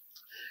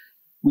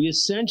 We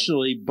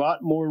essentially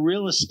bought more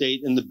real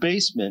estate in the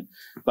basement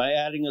by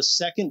adding a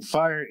 2nd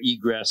fire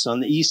egress on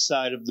the east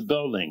side of the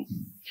building.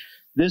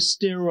 This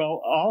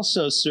stairwell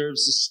also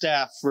serves the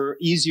staff for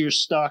easier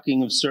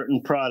stocking of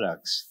certain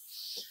products.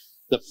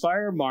 The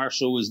fire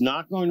marshal was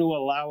not going to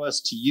allow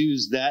us to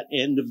use that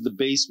end of the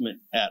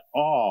basement at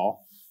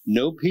all.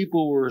 No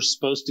people were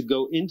supposed to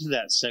go into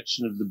that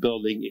section of the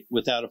building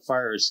without a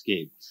fire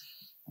escape.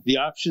 The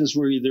options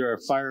were either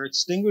a fire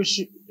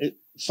extinguishing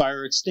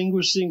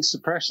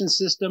suppression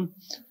system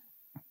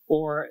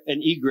or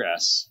an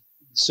egress.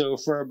 So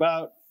for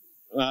about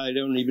I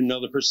don't even know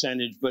the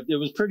percentage, but it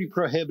was pretty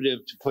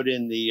prohibitive to put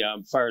in the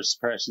fire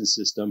suppression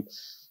system.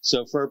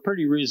 So for a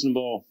pretty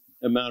reasonable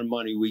amount of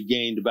money, we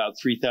gained about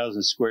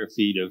 3,000 square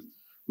feet of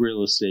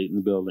real estate in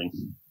the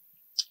building.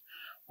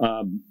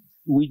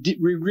 We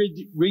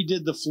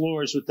redid the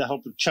floors with the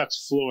help of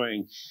Chuck's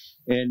Flooring,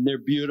 and they're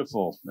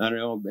beautiful. I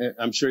don't know,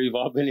 I'm sure you've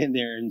all been in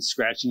there and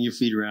scratching your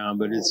feet around,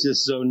 but it's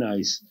just so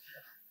nice.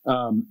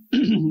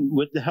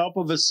 With the help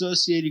of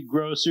Associated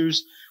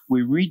Grocers,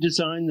 we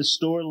redesigned the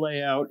store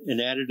layout and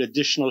added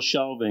additional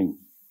shelving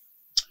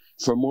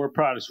for more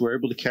products. We're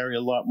able to carry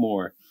a lot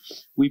more.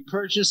 We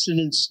purchased and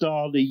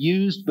installed a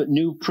used but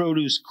new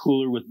produce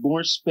cooler with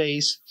more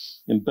space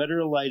and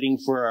better lighting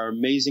for our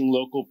amazing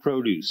local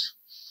produce.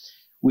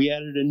 We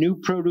added a new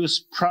produce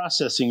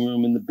processing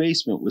room in the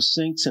basement with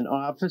sinks and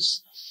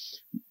office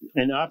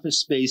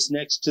space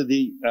next to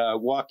the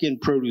walk-in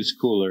produce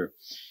cooler.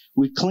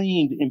 We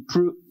cleaned,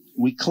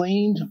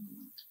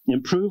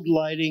 improved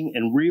lighting,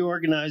 and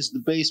reorganized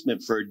the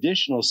basement for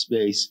additional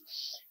space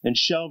and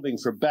shelving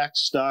for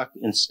backstock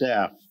and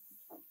staff.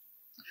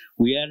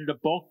 We added a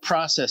bulk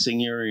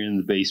processing area in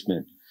the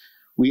basement.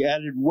 We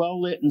added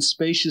well-lit and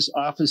spacious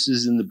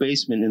offices in the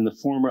basement in the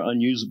former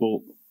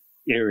unusable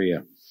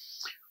area.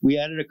 We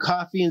added a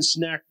coffee and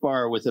snack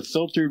bar with a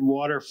filtered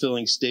water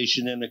filling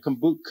station and a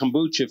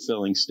kombucha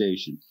filling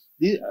station.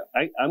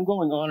 I'm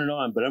going on and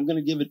on, but I'm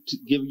going to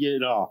give you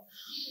it all.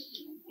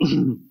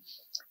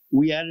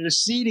 We added a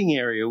seating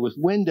area with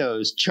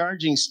windows,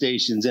 charging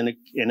stations, and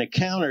a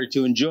counter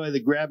to enjoy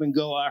the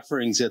grab-and-go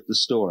offerings at the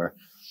store.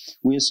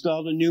 We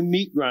installed a new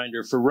meat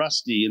grinder for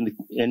Rusty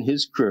and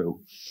his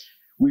crew.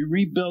 We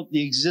rebuilt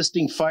the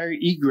existing fire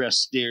egress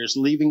stairs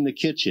leaving the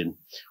kitchen.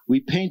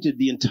 We painted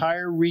the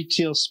entire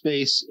retail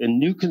space and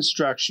new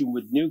construction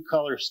with new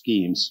color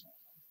schemes.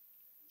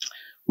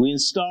 We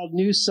installed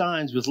new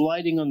signs with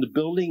lighting on the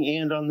building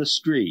and on the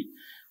street.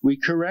 We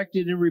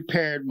corrected and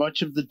repaired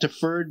much of the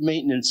deferred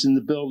maintenance in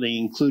the building,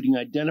 including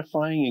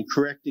identifying and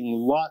correcting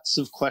lots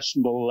of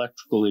questionable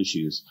electrical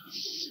issues.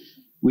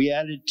 We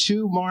added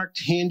 2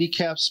 marked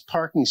handicapped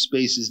parking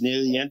spaces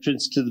near the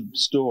entrance to the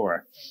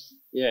store.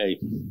 Yay.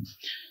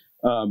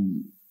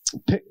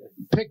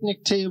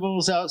 Picnic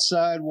tables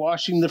outside,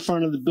 washing the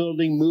front of the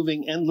building,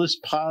 moving endless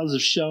piles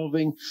of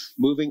shelving,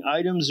 moving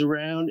items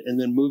around, and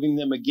then moving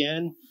them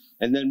again,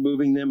 and then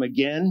moving them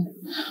again.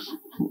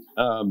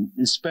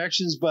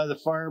 Inspections by the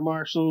fire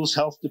marshals,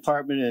 health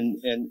department,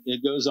 and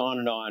it goes on.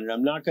 And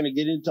I'm not going to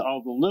get into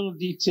all the little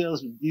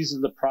details, but these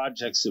are the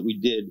projects that we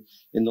did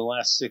in the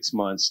last 6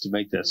 months to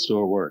make that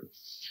store work.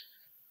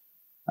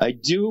 I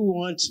do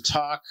want to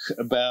talk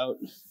about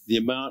the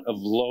amount of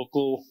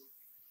local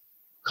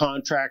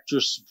contractor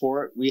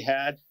support we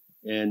had.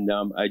 And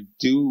I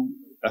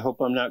hope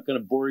I'm not going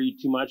to bore you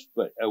too much,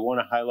 but I want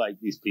to highlight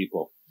these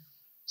people.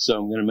 So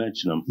I'm going to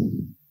mention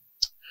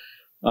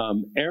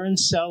them. Aaron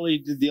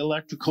Selly did the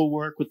electrical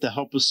work with the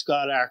help of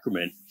Scott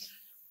Ackerman,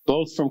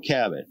 both from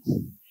Cabot.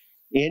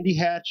 Andy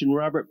Hatch and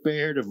Robert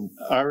Baird of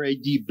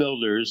RAD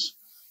Builders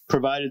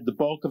provided the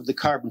bulk of the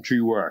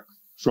carpentry work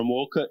from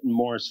Wolcott and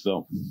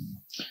Morrisville.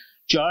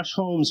 Josh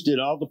Holmes did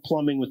all the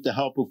plumbing with the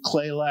help of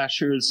Clay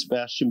Lasher and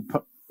Sebastian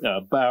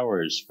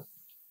Bowers,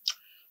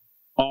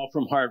 all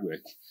from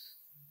Hardwick.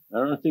 I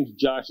don't think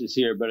Josh is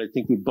here, but I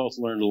think we both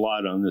learned a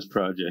lot on this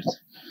project.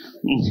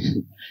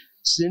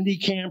 Cindy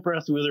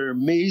Camprath with her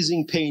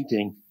amazing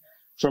painting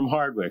from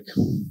Hardwick.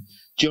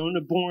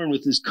 Jonah Bourne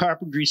with his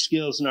carpentry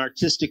skills and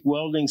artistic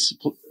welding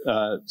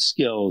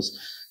skills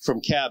from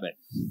Cabot.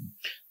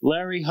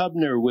 Larry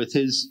Hubner with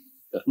his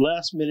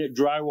last-minute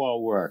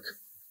drywall work,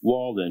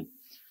 Walden.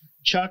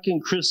 Chuck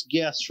and Chris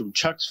Guest from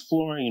Chuck's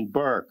Flooring in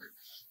Burke.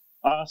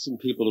 Awesome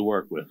people to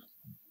work with.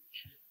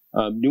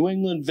 New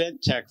England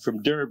Vent Tech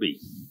from Derby.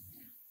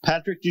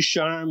 Patrick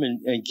Ducharme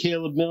and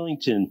Caleb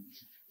Millington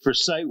for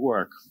site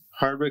work,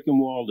 Hardwick and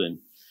Walden.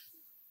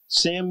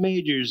 Sam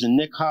Majors and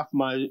Nick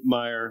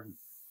Hoffmeister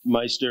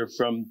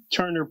from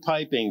Turner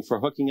Piping for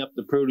hooking up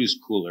the produce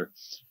cooler,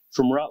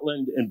 from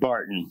Rutland and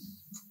Barton.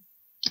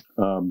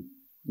 I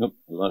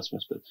lost my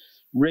spot.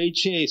 Ray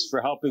Chase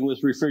for helping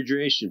with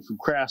refrigeration from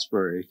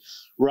Craftsbury.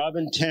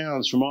 Robin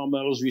Towns from All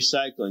Metals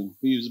Recycling,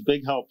 he was a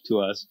big help to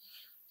us,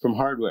 from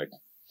Hardwick.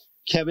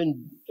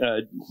 Kevin,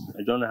 I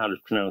don't know how to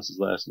pronounce his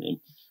last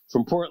name,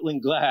 from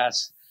Portland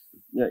Glass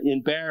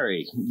in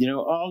Barry. You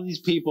know, all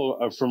these people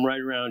are from right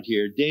around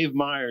here. Dave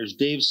Myers,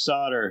 Dave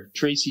Sauter,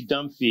 Tracy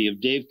Dunphy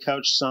of Dave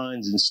Couch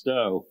Signs in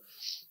Stowe.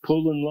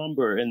 Poulin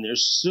Lumber and their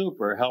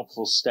super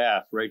helpful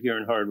staff right here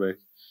in Hardwick.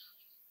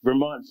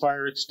 Vermont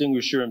Fire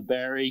Extinguisher in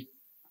Barry.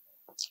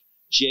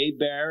 Jay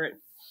Barrett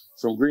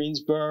from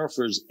Greensboro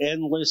for his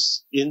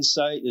endless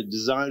insight and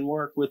design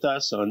work with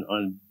us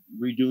on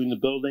redoing the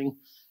building.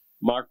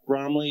 Mark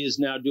Bromley is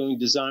now doing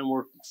design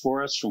work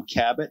for us from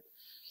Cabot.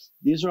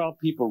 These are all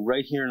people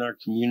right here in our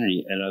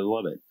community, and I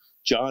love it.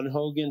 John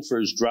Hogan for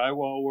his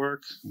drywall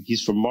work.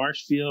 He's from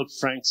Marshfield.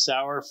 Frank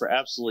Sauer for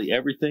absolutely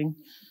everything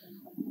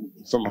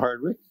from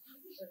Hardwick.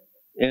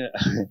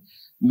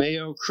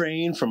 Mayo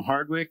Crane from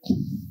Hardwick.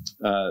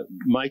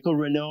 Michael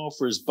Renault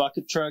for his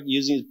bucket truck,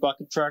 using his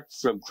bucket truck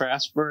from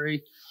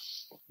Craftsbury.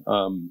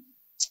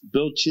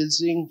 Bill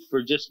Chidsing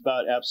for just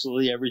about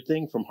absolutely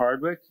everything from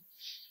Hardwick.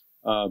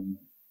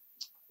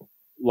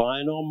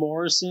 Lionel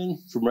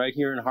Morrison from right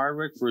here in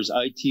Hardwick for his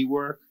IT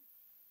work.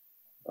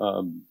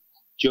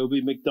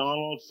 Joby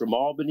McDonald from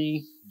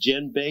Albany.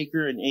 Jen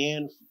Baker and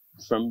Ann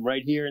from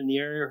right here in the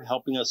area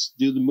helping us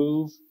do the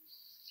move.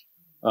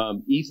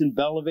 Ethan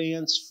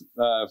Bellavance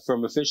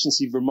from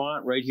Efficiency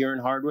Vermont right here in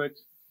Hardwick.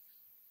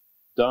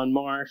 Don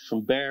Marsh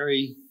from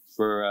Barry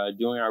for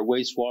doing our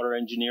wastewater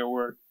engineer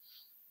work.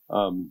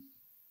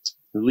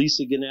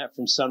 Lisa Gannett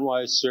from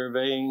Sunwise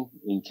Surveying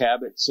in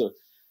Cabot. So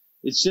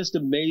it's just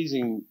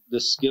amazing the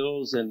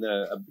skills and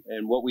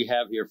what we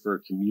have here for a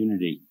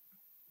community.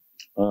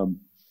 And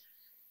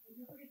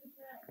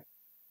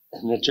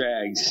the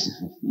drags,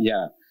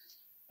 yeah.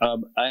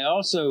 I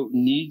also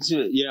need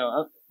to,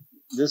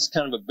 this is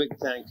kind of a big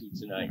thank you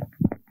tonight,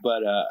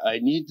 but I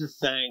need to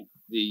thank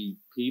the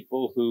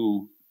people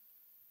who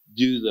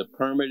do the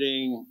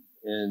permitting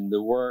and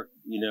the work,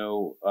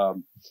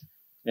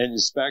 and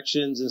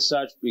inspections and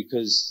such,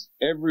 because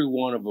every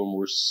one of them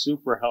were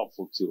super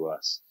helpful to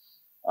us.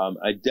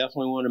 I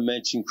definitely want to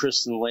mention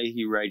Kristen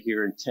Leahy right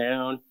here in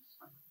town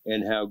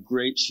and how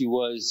great she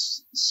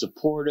was,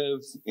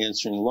 supportive,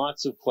 answering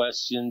lots of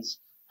questions,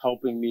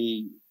 helping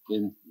me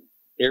in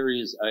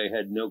areas I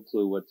had no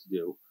clue what to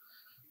do.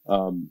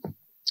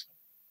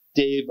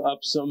 Dave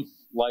Upsum,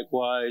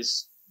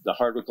 likewise, the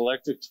Hardwick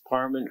Electric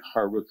Department,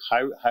 Hardwick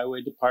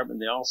Highway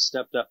Department, they all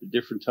stepped up at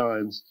different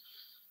times.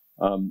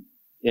 And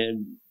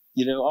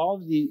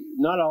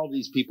not all of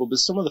these people, but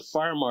some of the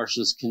fire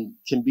marshals can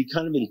be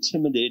kind of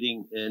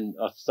intimidating and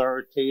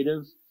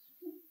authoritative,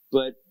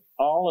 but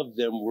all of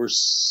them were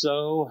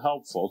so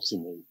helpful to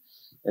me.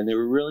 And they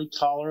were really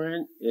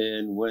tolerant,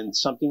 and when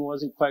something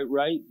wasn't quite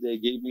right, they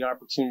gave me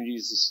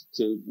opportunities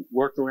to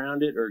work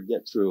around it or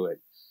get through it.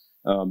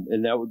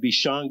 And that would be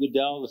Sean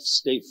Goodell, the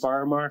state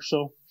fire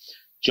marshal,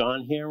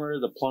 John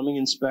Hammer, the plumbing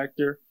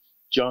inspector,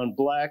 John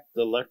Black,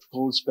 the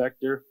electrical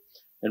inspector,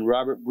 and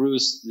Robert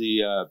Bruce,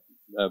 the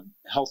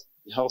health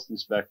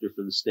inspector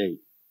for the state.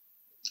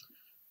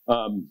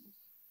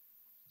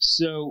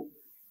 So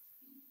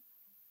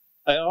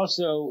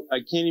I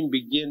can't even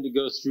begin to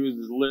go through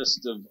the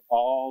list of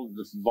all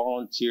the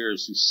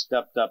volunteers who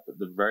stepped up at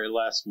the very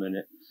last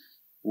minute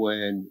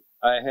when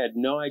I had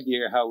no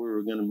idea how we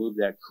were going to move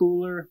that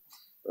cooler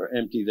or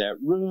empty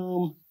that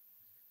room.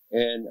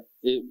 And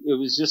it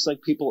was just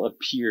like people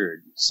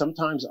appeared,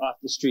 sometimes off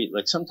the street.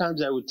 Like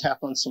sometimes I would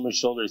tap on someone's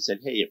shoulder and said,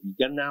 "Hey, have you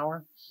got an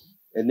hour?"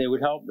 And they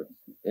would help me.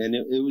 And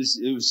it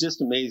was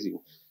just amazing.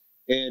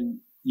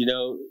 And,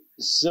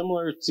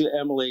 similar to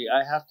Emily,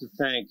 I have to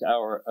thank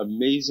our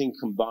amazing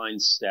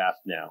combined staff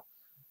now,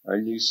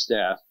 our new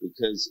staff,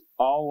 because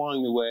all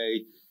along the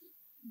way,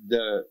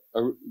 the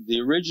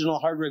original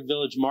Hardwick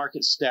Village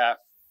Market staff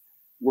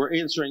were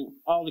answering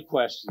all the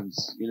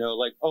questions,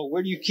 like, "Oh,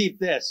 where do you keep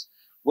this?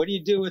 What do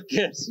you do with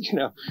this?"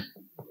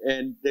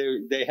 And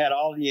they had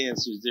all the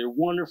answers. They're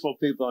wonderful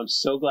people. I'm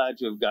so glad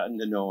to have gotten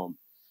to know them.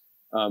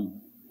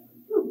 I'm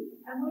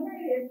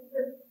wondering if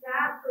the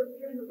staff was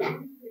here in the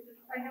room,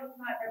 I know it's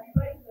not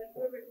everybody, but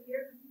whoever's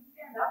here, can you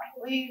stand up,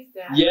 please?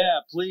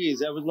 Yeah,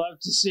 please. I would love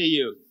to see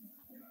you.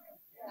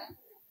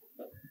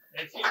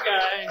 Thank you,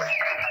 guys.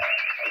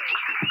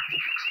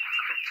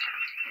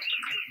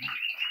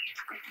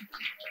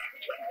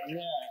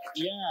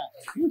 Yeah.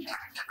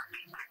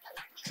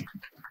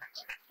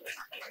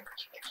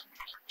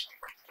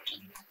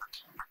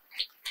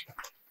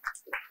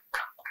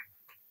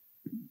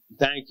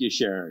 Thank you,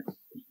 Sharon.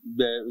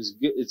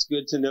 It's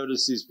good to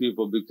notice these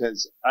people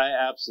because I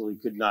absolutely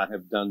could not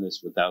have done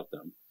this without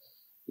them,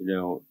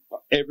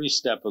 every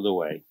step of the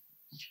way.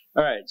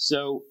 All right,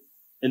 so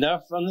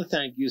enough on the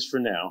thank yous for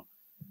now.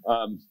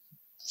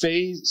 So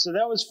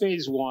that was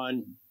phase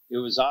one. It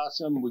was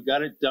awesome. We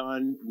got it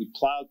done. We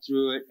plowed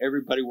through it.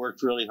 Everybody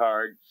worked really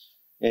hard,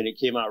 and it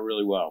came out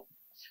really well.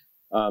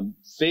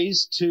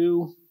 Phase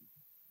two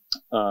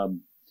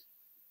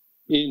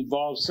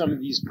involves some of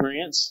these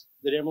grants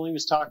that Emily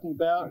was talking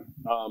about.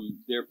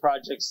 They're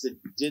projects that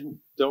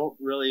don't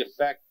really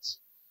affect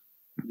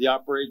the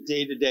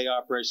day-to-day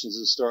operations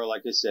of the store,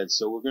 like I said.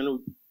 So we're going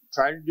to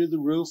try to do the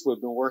roof. We've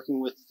been working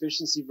with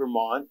Efficiency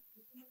Vermont.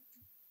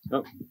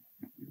 Oh,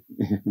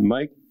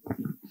 Mike.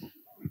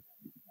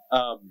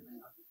 All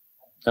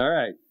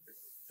right.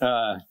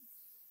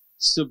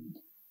 So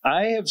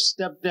I have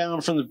stepped down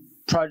from the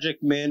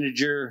project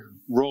manager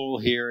role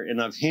here,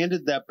 and I've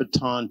handed that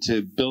baton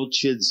to Bill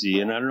Chidsey.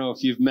 And I don't know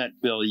if you've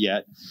met Bill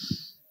yet.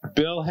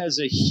 Bill has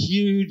a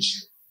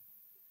huge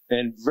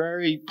and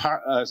very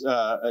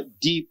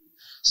deep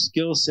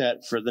skill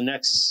set for the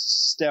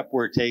next step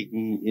we're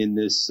taking in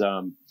this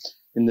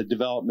in the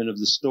development of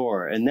the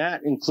store, and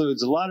that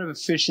includes a lot of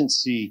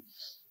efficiency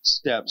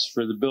steps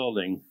for the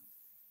building.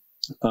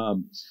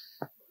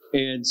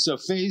 And so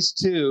phase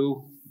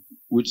two,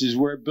 which is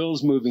where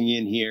Bill's moving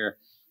in here,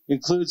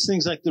 includes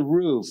things like the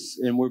roof.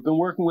 And we've been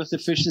working with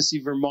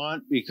Efficiency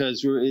Vermont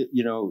because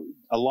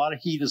a lot of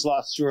heat is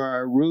lost through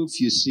our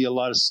roof. You see a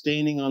lot of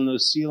staining on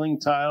those ceiling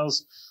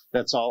tiles.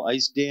 That's all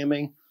ice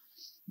damming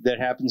that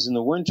happens in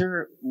the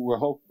winter. We're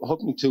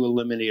hoping to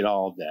eliminate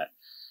all of that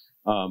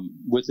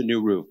with a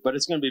new roof, but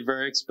it's going to be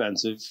very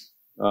expensive.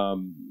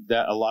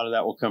 That a lot of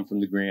that will come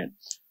from the grant.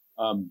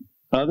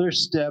 Other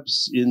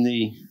steps in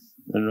the,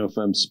 I don't know if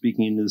I'm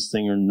speaking into this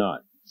thing or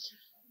not.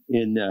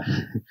 In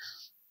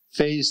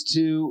phase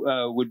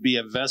 2 would be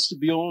a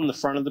vestibule in the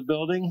front of the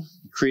building,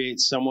 create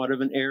somewhat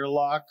of an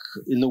airlock.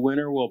 In the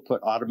winter, we'll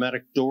put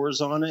automatic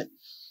doors on it.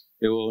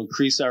 It will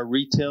increase our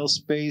retail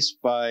space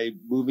by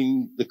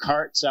moving the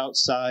carts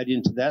outside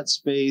into that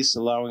space,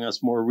 allowing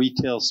us more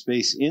retail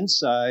space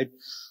inside,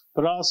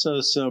 but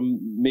also some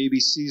maybe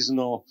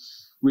seasonal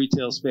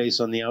retail space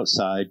on the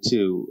outside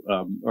too,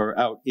 or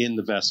out in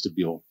the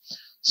vestibule.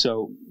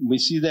 So we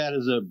see that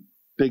as a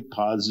big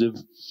positive.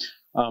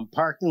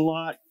 Parking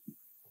lot,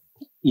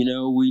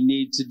 we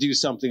need to do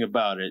something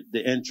about it.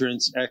 The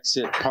entrance,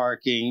 exit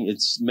parking,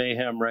 it's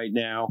mayhem right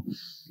now.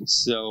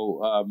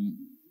 So,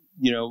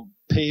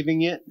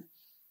 paving it,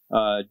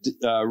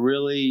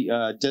 really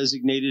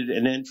designating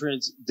an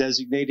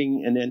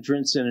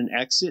entrance and an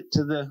exit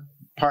to the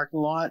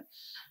parking lot,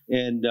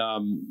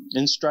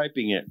 and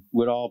striping it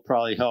would all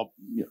probably help,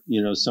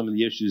 some of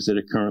the issues that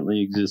are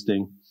currently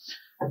existing.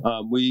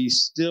 We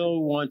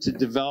still want to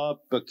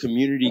develop a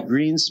community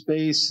green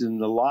space in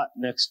the lot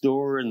next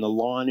door, in the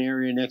lawn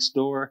area next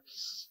door,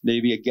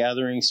 maybe a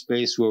gathering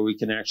space where we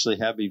can actually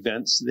have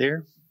events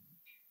there.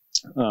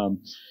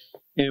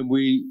 And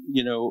we,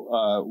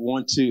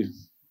 want to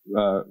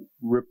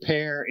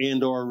repair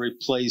and or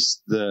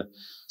replace the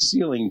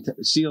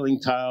ceiling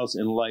tiles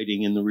and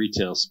lighting in the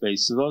retail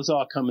space. So those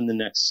all come in the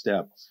next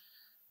step.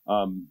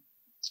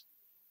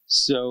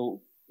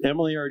 So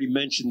Emily already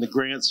mentioned the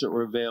grants that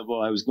were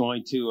available. I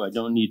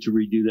don't need to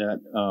redo that.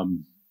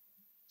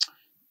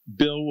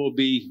 Bill will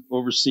be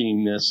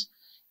overseeing this.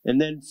 And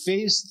then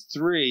phase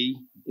 3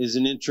 is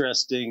an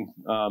interesting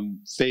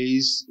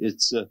phase.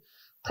 It's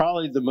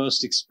probably the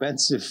most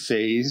expensive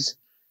phase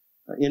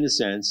in a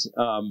sense.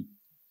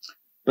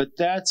 But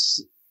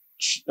that's,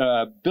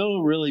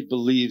 Bill really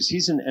believes,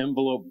 he's an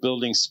envelope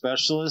building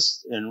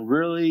specialist, and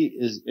really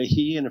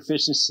he and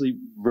Efficiency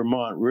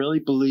Vermont really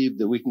believe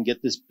that we can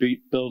get this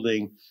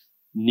building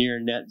near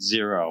net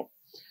zero.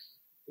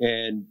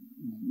 And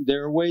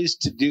there are ways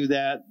to do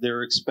that.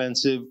 They're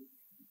expensive,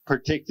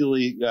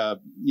 particularly,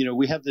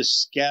 we have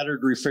this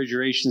scattered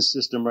refrigeration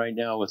system right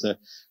now with a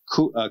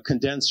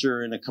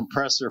condenser and a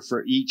compressor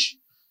for each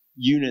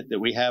unit that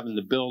we have in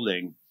the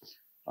building.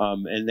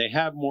 And they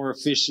have more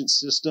efficient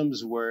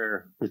systems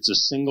where it's a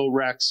single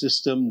rack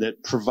system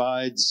that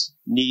provides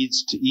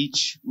needs to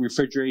each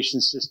refrigeration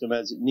system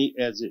as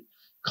it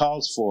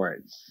calls for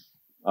it.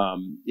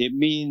 It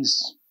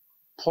means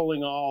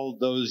pulling all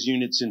those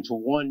units into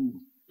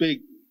one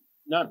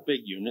not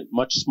big unit,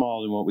 much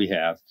smaller than what we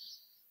have.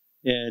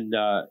 And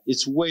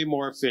it's way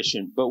more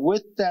efficient. But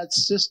with that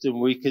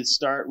system, we could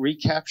start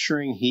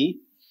recapturing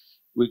heat.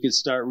 We could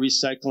start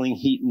recycling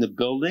heat in the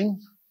building.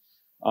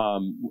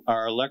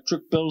 Our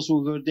electric bills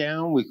will go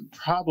down. We could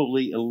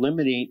probably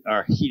eliminate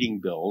our heating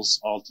bills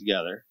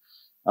altogether.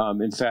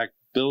 In fact,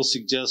 Bill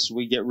suggests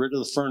we get rid of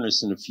the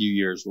furnace in a few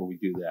years when we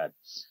do that.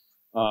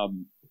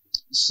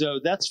 So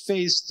that's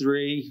phase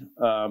 3.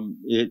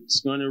 It's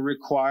going to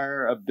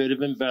require a bit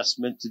of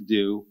investment to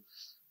do.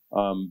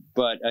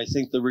 But I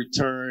think the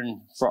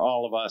return for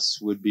all of us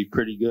would be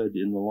pretty good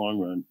in the long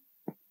run,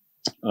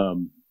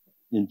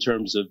 in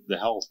terms of the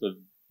health of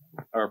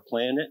our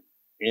planet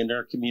and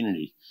our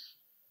community.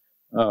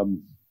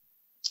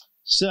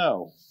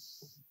 So,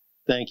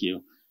 thank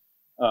you.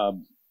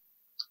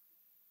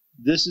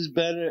 This has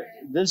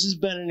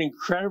been an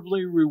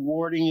incredibly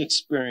rewarding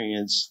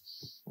experience,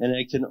 and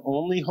I can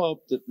only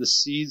hope that the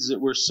seeds that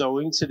we're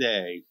sowing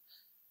today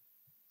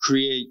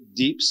create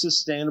deep,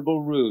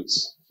 sustainable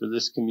roots for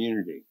this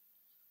community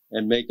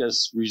and make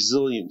us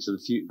resilient to the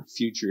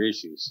future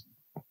issues.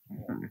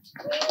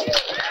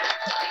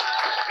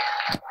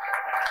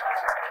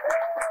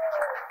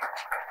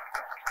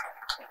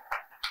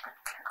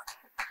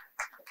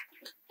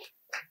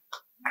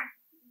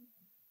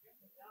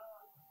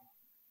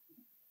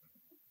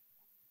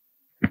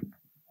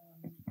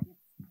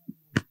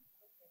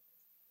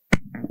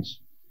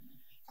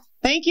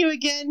 Thank you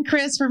again,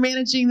 Chris, for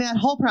managing that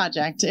whole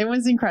project. It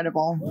was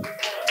incredible.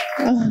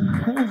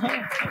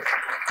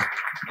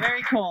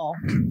 Very cool.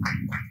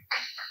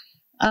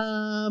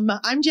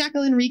 I'm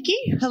Jacqueline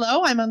Reiki.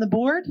 Hello, I'm on the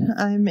board.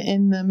 I'm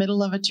in the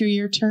middle of a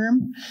 2-year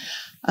term.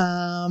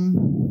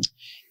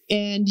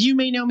 And you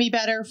may know me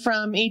better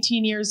from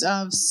 18 years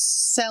of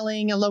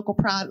selling a local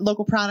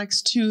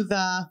products to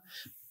the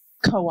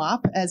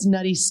co-op as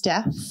Nutty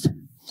Steph.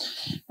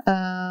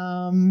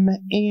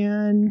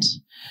 And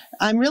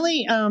I'm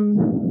really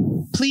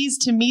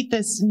pleased to meet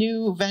this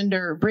new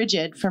vendor,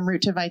 Bridget from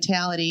Route to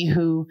Vitality,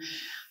 who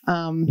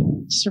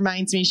just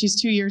reminds me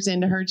she's 2 years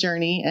into her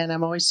journey, and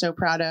I'm always so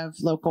proud of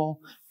local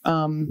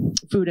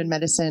food and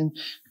medicine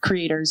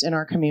creators in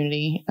our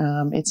community.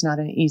 It's not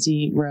an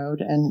easy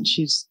road, and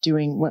she's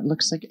doing what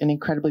looks like an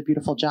incredibly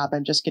beautiful job.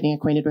 I'm just getting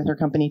acquainted with her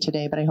company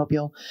today, but I hope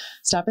you'll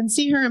stop and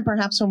see her. And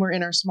perhaps when we're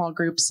in our small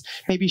groups,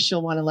 maybe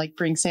she'll want to like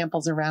bring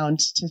samples around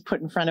to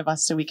put in front of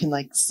us so we can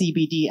like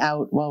CBD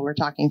out while we're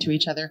talking to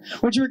each other,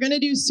 which we're going to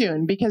do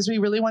soon because we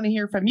really want to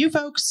hear from you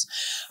folks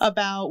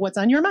about what's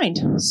on your mind.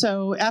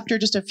 So after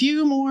just a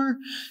few more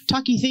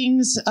talky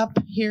things up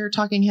here,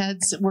 talking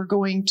heads, we're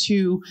going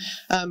to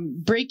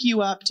break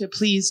you up to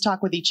please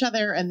talk with each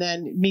other and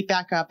then meet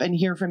back up and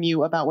hear from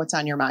you about what's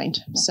on your mind.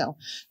 So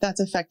that's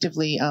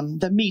effectively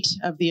the meat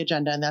of the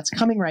agenda, and that's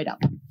coming right up.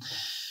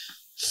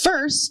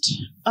 First,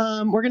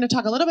 we're going to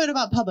talk a little bit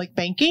about public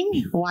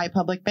banking. Why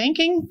public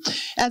banking?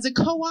 As a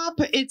co-op,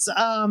 it's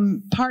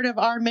part of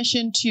our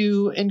mission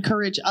to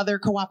encourage other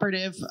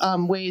cooperative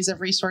ways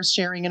of resource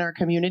sharing in our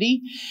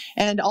community.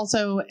 And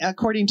also,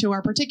 according to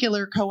our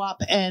particular co-op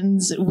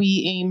ends,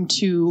 we aim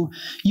to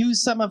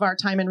use some of our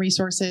time and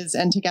resources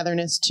and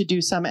togetherness to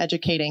do some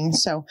educating.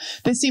 So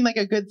this seemed like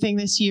a good thing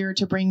this year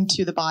to bring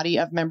to the body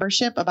of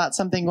membership about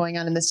something going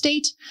on in the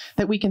state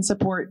that we can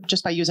support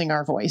just by using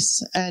our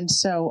voice. And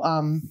so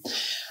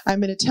I'm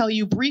going to tell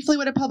you briefly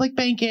what a public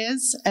bank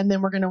is, and then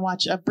we're going to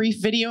watch a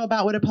brief video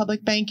about what a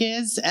public bank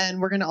is,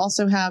 and we're going to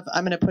also have,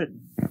 I'm going to put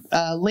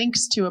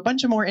links to a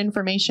bunch of more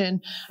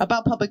information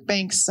about public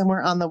banks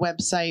somewhere on the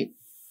website,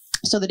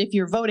 so that if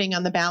you're voting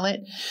on the ballot,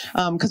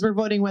 because we're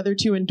voting whether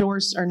to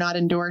endorse or not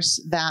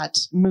endorse that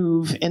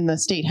move in the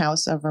State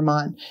House of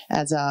Vermont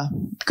as a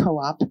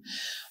co-op,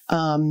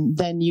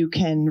 then you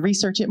can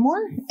research it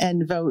more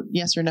and vote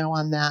yes or no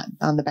on that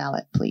on the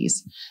ballot,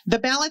 please. The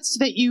ballots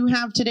that you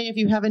have today, if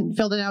you haven't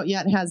filled it out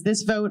yet, has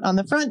this vote on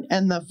the front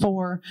and the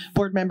 4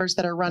 board members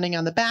that are running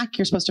on the back.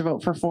 You're supposed to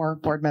vote for 4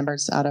 board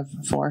members out of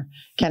 4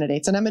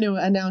 candidates, and I'm going to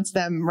announce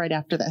them right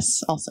after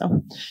this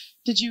also.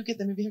 Did you get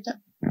the movie hooked up?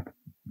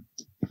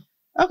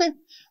 Okay.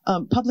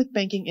 Public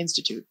Banking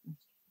Institute.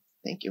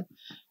 Thank you.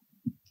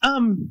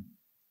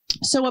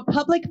 So a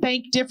public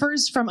bank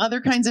differs from other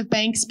kinds of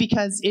banks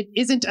because it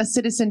isn't a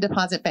citizen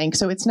deposit bank.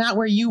 So it's not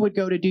where you would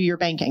go to do your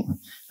banking.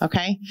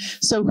 Okay.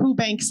 So who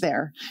banks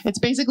there? It's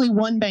basically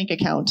one bank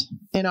account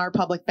in our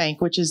public bank,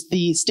 which is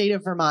the state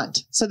of Vermont.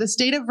 So the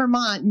state of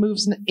Vermont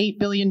moves $8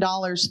 billion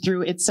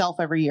through itself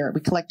every year.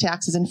 We collect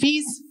taxes and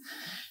fees,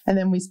 and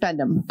then we spend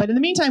them. But in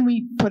the meantime,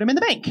 we put them in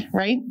the bank,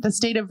 right? The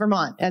state of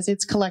Vermont, as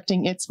it's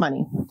collecting its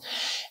money.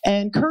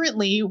 And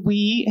currently,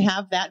 we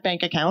have that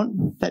bank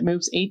account that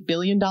moves $8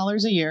 billion a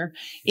year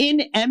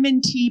in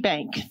M&T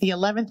Bank, the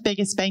 11th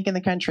biggest bank in the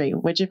country,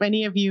 which if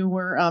any of you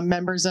were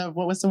members of,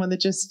 what was the one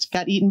that just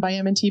got eaten by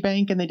M&T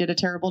Bank and they did a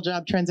terrible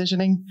job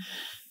transitioning?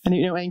 And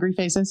you know, angry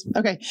faces.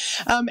 Okay.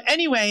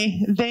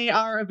 Anyway, they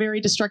are a very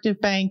destructive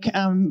bank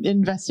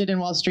invested in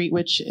Wall Street,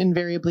 which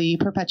invariably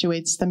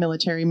perpetuates the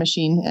military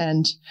machine.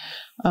 And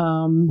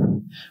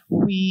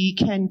we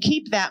can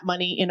keep that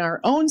money in our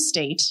own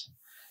state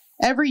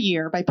every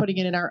year by putting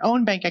it in our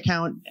own bank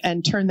account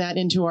and turn that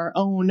into our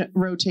own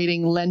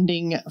rotating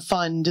lending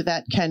fund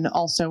that can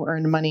also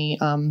earn money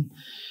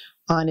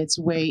on its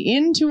way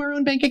into our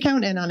own bank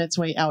account and on its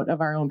way out of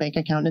our own bank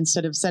account,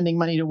 instead of sending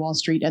money to Wall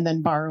Street and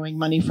then borrowing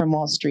money from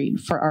Wall Street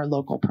for our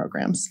local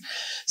programs.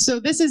 So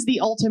this is the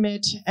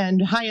ultimate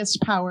and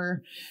highest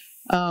power,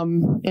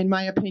 in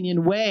my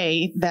opinion,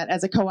 way that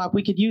as a co-op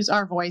we could use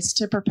our voice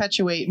to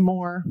perpetuate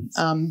more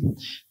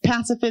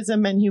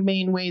pacifism and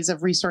humane ways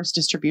of resource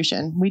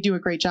distribution. We do a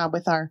great job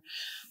with our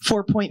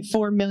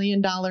 $4.4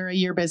 million a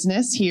year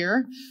business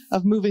here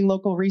of moving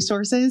local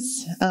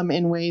resources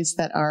in ways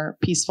that are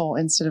peaceful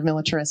instead of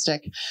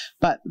militaristic.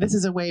 But this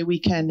is a way we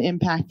can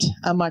impact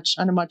on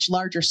a much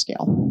larger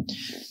scale.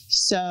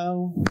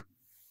 So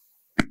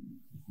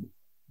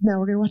now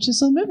we're going to watch this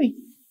little movie.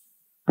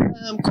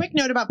 Quick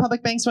note about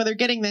public banks while they're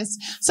getting this.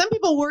 Some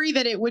people worry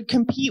that it would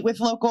compete with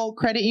local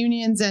credit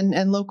unions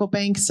and local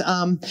banks.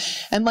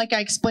 And like I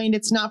explained,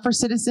 it's not for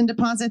citizen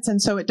deposits,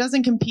 and so it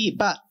doesn't compete.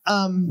 But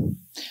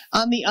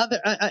on the other,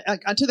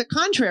 to the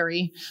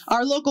contrary,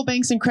 our local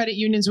banks and credit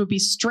unions would be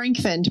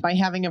strengthened by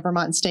having a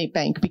Vermont state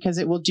bank, because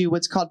it will do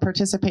what's called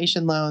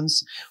participation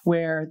loans,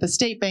 where the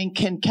state bank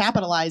can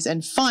capitalize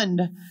and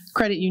fund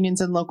credit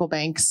unions and local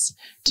banks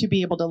to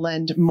be able to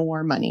lend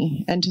more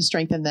money and to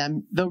strengthen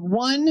them. The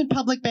one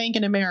public bank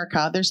in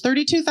America, there's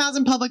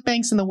 32,000 public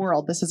banks in the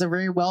world. This is a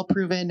very well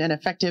proven and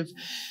effective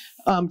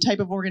type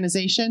of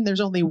organization.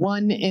 There's only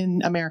one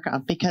in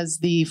America, because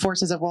the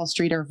forces of Wall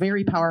Street are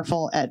very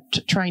powerful at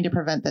trying to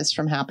prevent this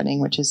from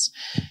happening, which is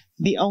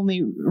the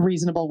only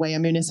reasonable way a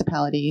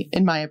municipality,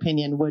 in my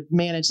opinion, would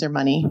manage their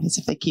money, is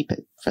if they keep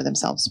it for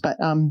themselves. But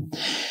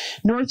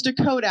North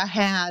Dakota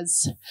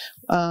has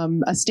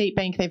a state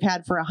bank they've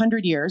had for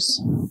 100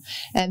 years,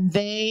 and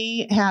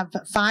they have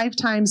 5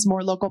 times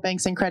more local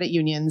banks and credit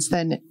unions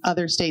than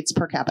other states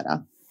per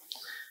capita.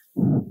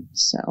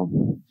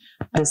 So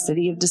the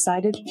city have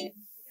decided.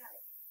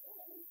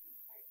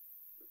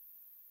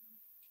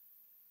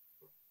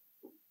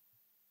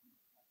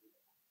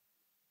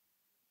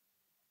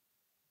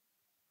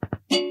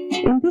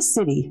 In this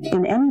city,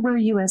 in anywhere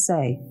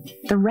USA,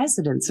 the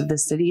residents of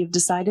this city have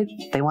decided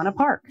they want a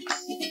park.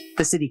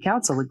 The city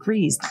council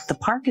agrees the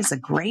park is a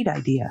great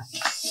idea.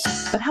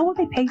 But how will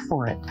they pay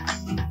for it?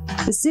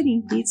 The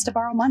city needs to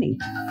borrow money.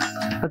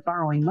 But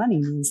borrowing money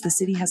means the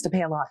city has to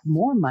pay a lot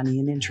more money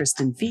in interest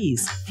and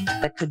fees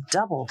that could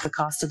double the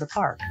cost of the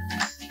park.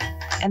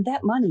 And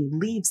that money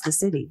leaves the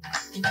city.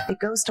 It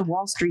goes to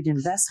Wall Street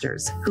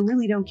investors who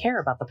really don't care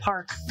about the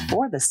park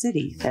or the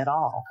city at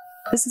all.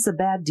 This is a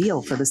bad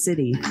deal for the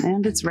city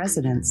and its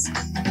residents.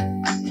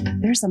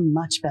 There's a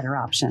much better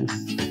option,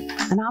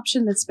 an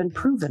option that's been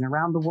proven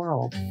around the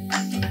world: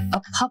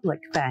 a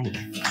public bank.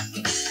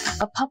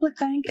 A public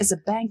bank is a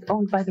bank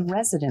owned by the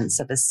residents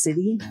of a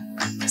city,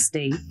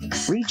 state,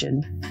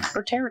 region,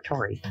 or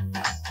territory.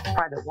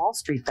 Private Wall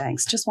Street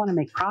banks just want to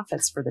make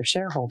profits for their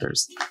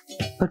shareholders.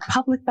 But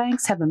public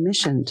banks have a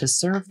mission to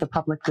serve the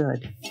public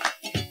good.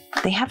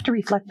 They have to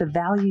reflect the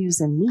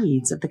values and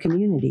needs of the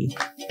community.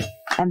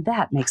 And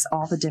that makes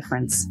all the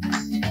difference.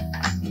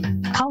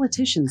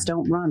 Politicians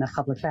don't run a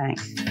public bank.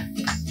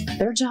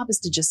 Their job is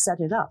to just set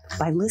it up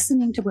by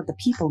listening to what the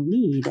people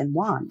need and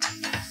want.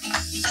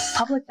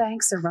 Public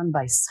banks are run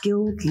by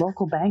skilled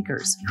local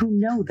bankers who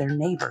know their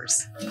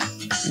neighbors.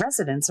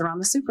 Residents are on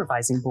the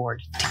supervising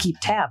board to keep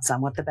tabs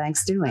on what the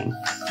bank's doing.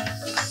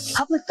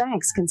 Public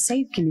banks can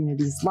save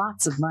communities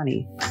lots of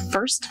money.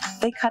 First,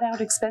 they cut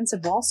out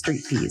expensive Wall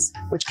Street fees,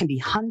 which can be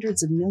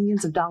hundreds of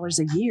millions of dollars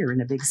a year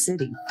in a big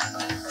city.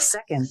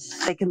 Second,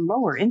 they can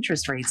lower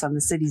interest rates on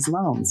the city's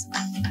loans,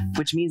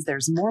 which means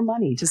there's more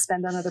money to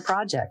spend on other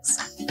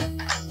projects.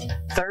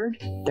 Third,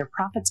 their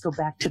profits go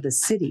back to the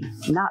city,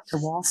 not to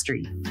Wall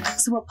Street,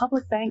 so a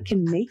public bank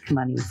can make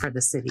money for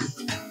the city.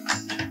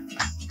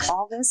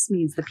 All this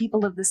means the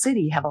people of the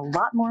city have a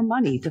lot more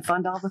money to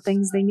fund all the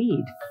things they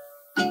need,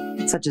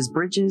 such as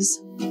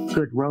bridges,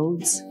 good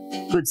roads,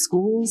 good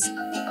schools,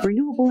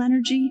 renewable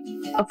energy,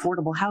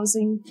 affordable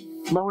housing,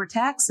 lower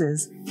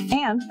taxes,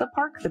 and the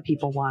park the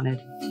people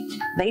wanted.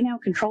 They now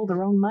control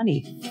their own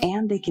money,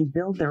 and they can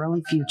build their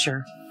own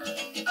future.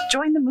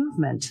 Join the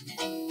movement.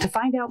 To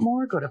find out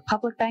more, go to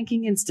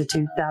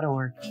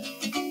publicbankinginstitute.org.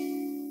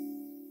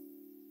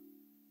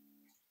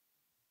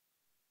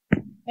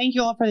 Thank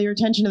you all for your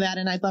attention to that,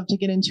 and I'd love to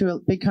get into a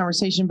big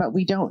conversation, but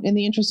we don't. In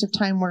the interest of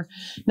time, we're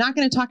not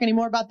going to talk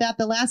anymore about that.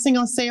 The last thing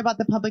I'll say about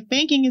the public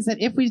banking is that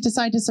if we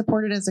decide to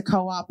support it as a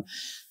co-op,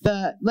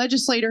 the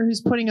legislator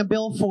who's putting a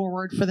bill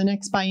forward for the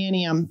next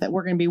biennium that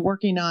we're going to be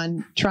working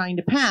on trying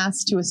to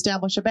pass to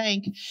establish a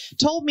bank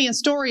told me a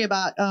story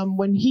about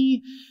when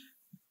he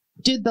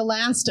did the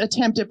last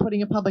attempt at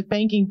putting a public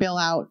banking bill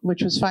out,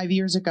 which was 5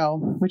 years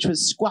ago, which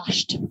was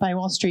squashed by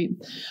Wall Street.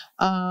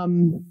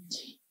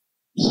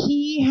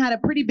 He had a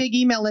pretty big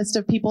email list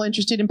of people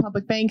interested in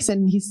public banks,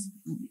 and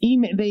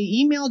they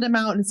emailed him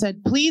out and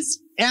said, please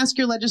ask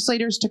your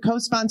legislators to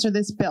co-sponsor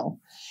this bill.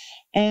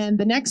 And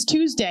the next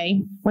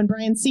Tuesday, when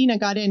Brian Cena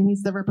got in,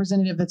 he's the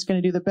representative that's going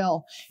to do the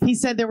bill, he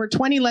said there were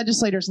 20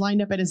 legislators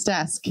lined up at his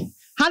desk.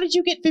 How did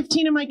you get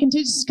 15 of my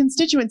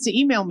constituents to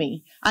email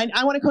me?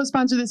 I want to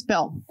co-sponsor this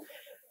bill.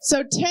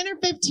 So 10 or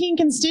 15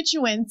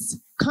 constituents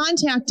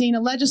contacting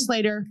a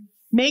legislator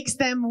makes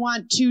them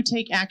want to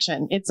take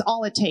action. It's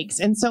all it takes.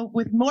 And so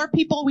with more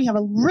people, we have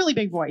a really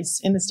big voice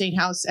in the State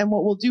House. And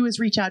what we'll do is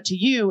reach out to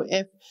you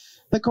if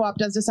the co-op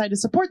does decide to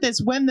support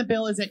this when the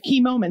bill is at key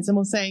moments. And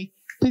we'll say,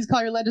 please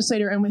call your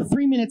legislator. And with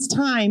 3 minutes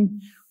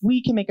time,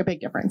 we can make a big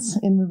difference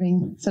in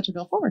moving such a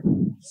bill forward.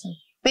 So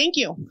thank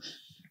you.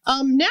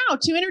 Now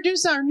to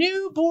introduce our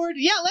new board.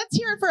 Yeah, let's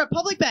hear it for a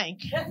public bank.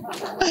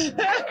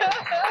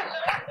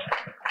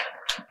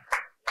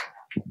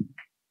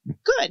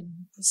 Good.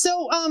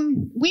 So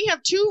we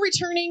have two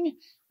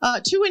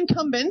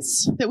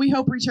incumbents that we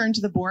hope return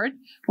to the board.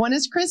 One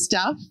is Chris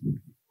Duff,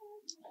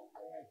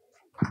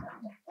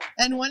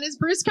 and one is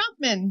Bruce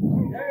Kaufman.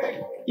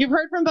 You've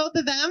heard from both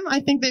of them. I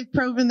think they've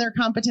proven their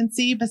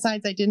competency.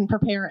 Besides, I didn't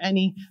prepare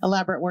any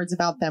elaborate words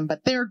about them,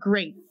 but they're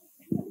great.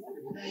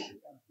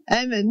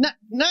 And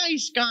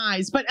nice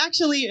guys, but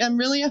actually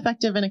really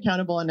effective and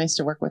accountable and nice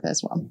to work with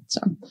as well.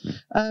 So,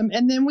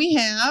 and then we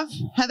have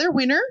Heather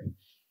Winter.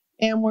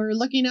 And we're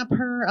looking up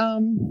her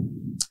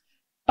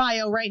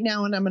bio right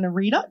now, and I'm going to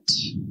read it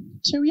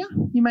to you.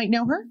 You might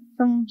know her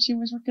from she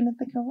was working at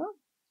the co-op.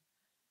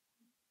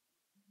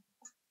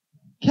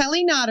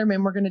 Kelly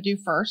Notterman, we're going to do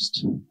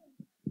first.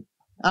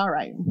 All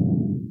right.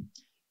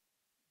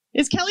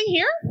 Is Kelly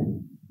here?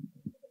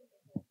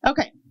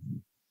 Okay.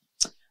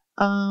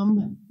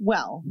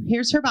 Well,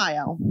 here's her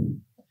bio.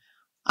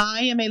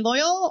 I am a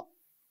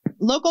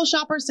local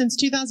shopper since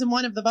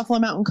 2001 of the Buffalo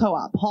Mountain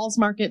Co-op. Hall's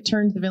Market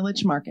turned the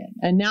Village Market,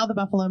 and now the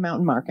Buffalo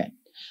Mountain Market.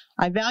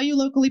 I value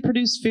locally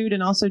produced food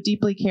and also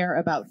deeply care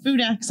about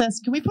food access.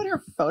 Can we put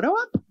her photo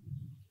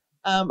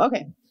up?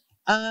 Okay.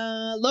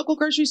 Local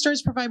grocery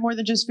stores provide more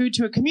than just food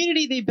to a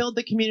community. They build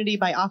the community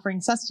by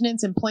offering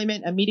sustenance,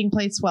 employment, a meeting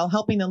place while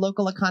helping the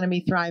local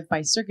economy thrive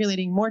by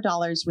circulating more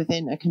dollars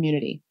within a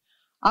community.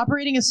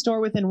 Operating a store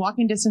within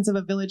walking distance of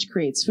a village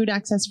creates food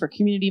access for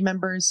community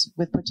members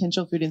with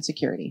potential food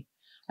insecurity.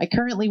 I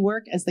currently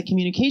work as the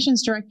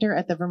communications director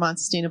at the Vermont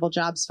Sustainable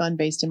Jobs Fund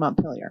based in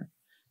Montpelier.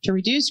 To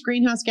reduce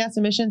greenhouse gas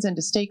emissions and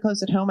to stay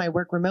close at home, I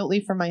work remotely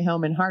from my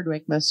home in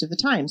Hardwick most of the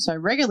time, so I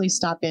regularly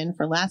stop in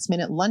for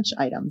last-minute lunch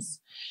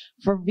items.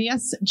 For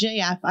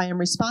VSJF, I am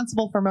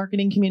responsible for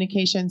marketing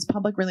communications,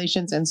 public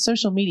relations, and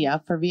social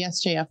media for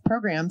VSJF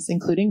programs,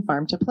 including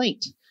Farm to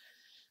Plate.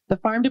 The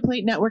Farm to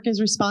Plate network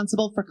is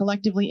responsible for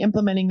collectively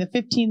implementing the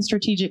 15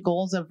 strategic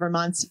goals of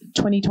Vermont's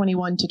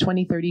 2021 to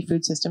 2030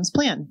 food systems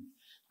plan.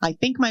 I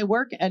think my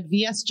work at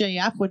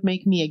VSJF would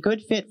make me a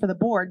good fit for the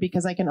board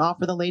because I can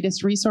offer the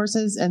latest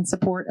resources and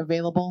support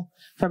available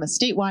from a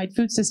statewide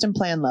food system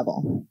plan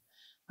level.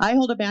 I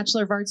hold a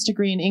Bachelor of Arts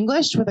degree in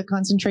English with a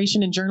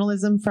concentration in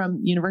journalism from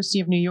University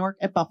of New York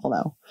at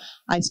Buffalo.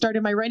 I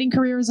started my writing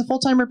career as a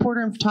full-time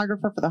reporter and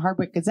photographer for the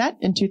Hardwick Gazette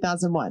in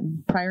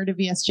 2001. Prior to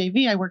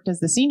VSJV, I worked as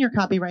the senior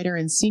copywriter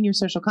and senior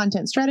social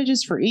content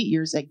strategist for 8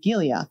 years at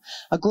Gilia,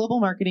 a global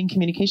marketing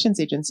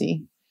communications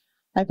agency.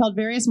 I've held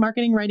various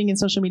marketing, writing, and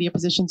social media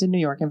positions in New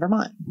York and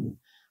Vermont.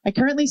 I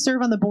currently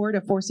serve on the board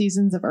of 4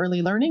 Seasons of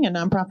Early Learning, a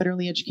nonprofit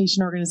early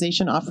education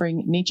organization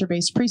offering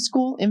nature-based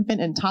preschool,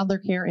 infant, and toddler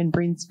care in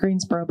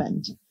Greensboro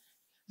Bend.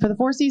 For the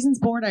 4 Seasons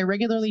board, I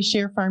regularly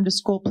share Farm to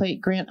School Plate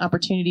grant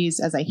opportunities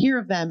as I hear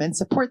of them and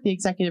support the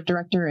executive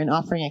director in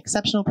offering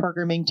exceptional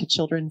programming to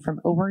children from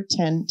over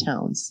 10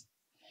 towns.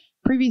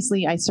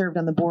 Previously, I served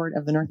on the board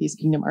of the Northeast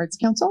Kingdom Arts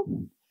Council,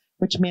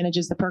 which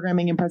manages the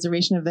programming and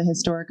preservation of the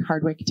historic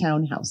Hardwick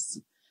Townhouse.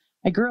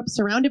 I grew up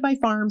surrounded by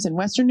farms in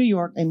Western New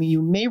York, and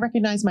you may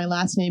recognize my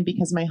last name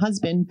because my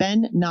husband,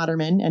 Ben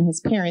Notterman, and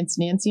his parents,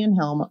 Nancy and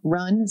Helm,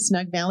 run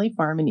Snug Valley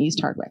Farm in East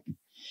Hardwick.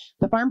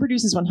 The farm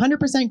produces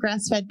 100%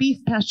 grass-fed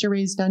beef,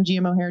 pasture-raised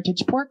non-GMO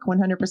heritage pork,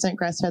 100%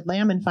 grass-fed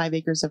lamb, and 5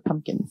 acres of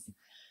pumpkins.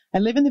 I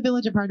live in the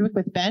village of Hardwick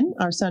with Ben,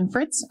 our son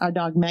Fritz, our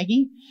dog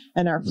Maggie,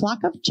 and our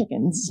flock of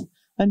chickens.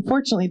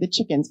 Unfortunately, the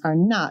chickens are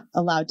not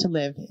allowed to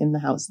live in the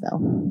house,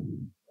 though.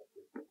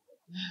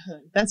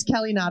 That's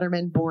Kelly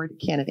Notterman, board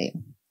candidate.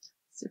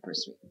 Super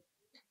sweet.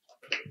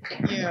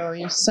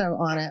 You're so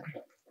on it.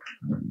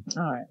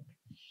 All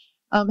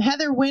right.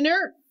 Heather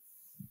Winter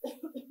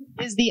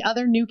is the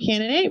other new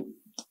candidate.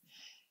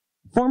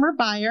 Former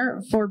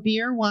buyer for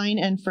beer, wine,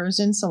 and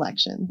frozen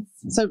selections.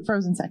 So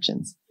frozen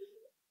sections.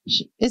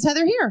 Is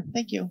Heather here?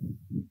 Thank you.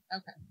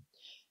 Okay.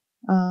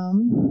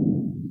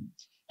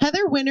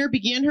 Heather Winter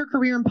began her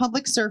career in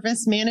public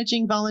service,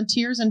 managing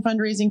volunteers and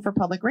fundraising for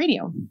public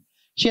radio.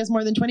 She has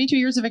more than 22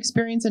 years of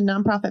experience in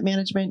nonprofit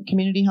management,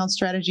 community health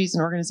strategies,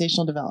 and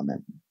organizational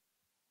development.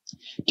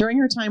 During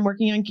her time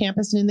working on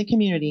campus and in the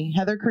community,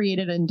 Heather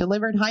created and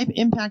delivered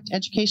high-impact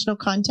educational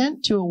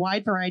content to a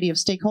wide variety of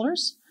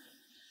stakeholders,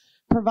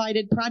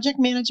 provided project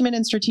management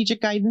and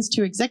strategic guidance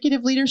to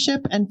executive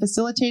leadership, and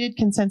facilitated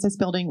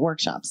consensus-building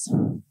workshops.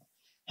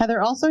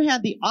 Heather also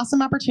had the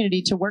awesome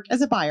opportunity to work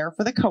as a buyer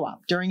for the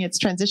co-op during its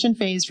transition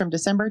phase from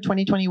December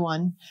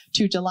 2021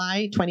 to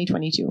July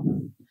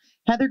 2022.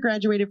 Heather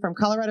graduated from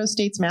Colorado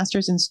State's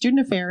Master's in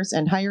Student Affairs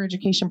and Higher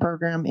Education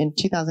program in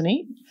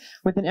 2008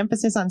 with an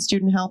emphasis on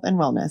student health and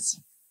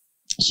wellness.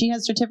 She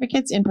has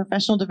certificates in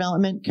professional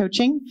development,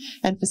 coaching,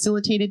 and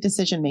facilitated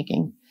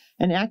decision-making.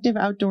 An active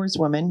outdoors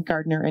woman,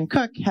 gardener, and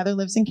cook, Heather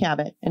lives in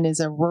Cabot and is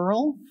a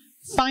rural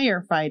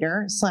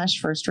firefighter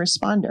 / first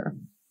responder.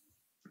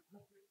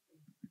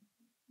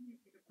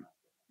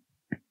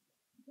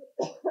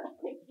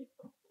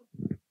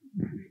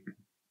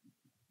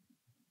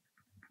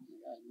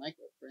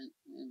 Microprint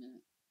in a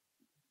minute.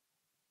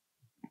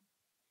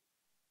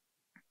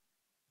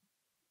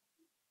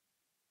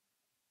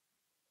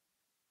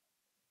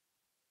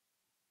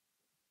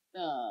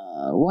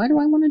 Why do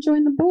I want to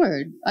join the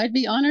board? I'd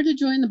be honored to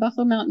join the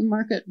Buffalo Mountain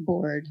Market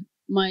Board.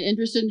 My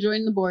interest in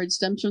joining the board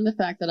stems from the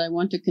fact that I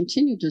want to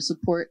continue to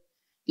support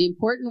the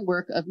important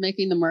work of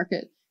making the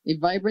market a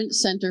vibrant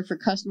center for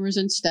customers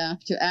and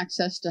staff to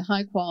access to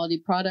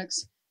high-quality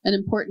products and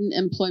important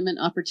employment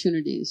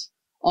opportunities,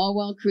 all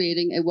while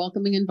creating a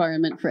welcoming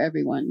environment for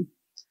everyone.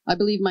 I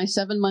believe my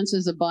 7 months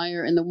as a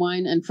buyer in the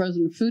wine and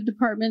frozen food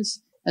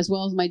departments, as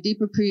well as my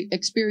deeper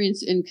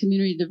experience in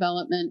community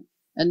development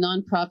and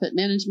nonprofit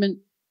management,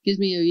 gives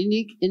me a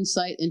unique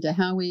insight into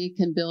how we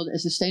can build a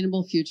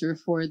sustainable future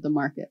for the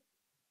market.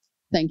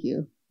 Thank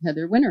you.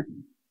 Heather Winter.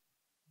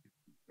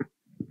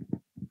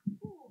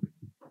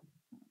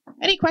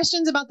 Any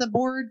questions about the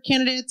board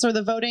candidates or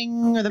the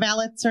voting or the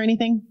ballots or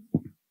anything?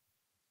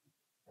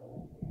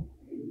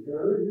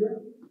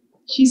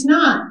 She's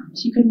not.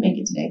 She couldn't make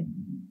it today.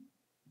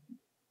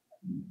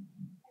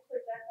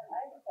 Actually, Jacqueline, I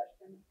have a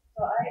question.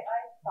 So I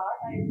thought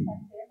I had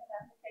sent in an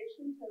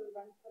application to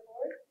run for the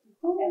board,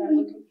 and I'm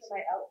looking for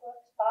my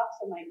Outlook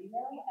box and my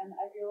email, and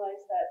I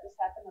realized that this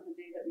happened on the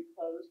day that we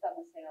closed on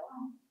the sale.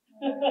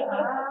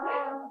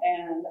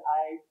 And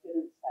I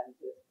didn't send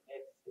it.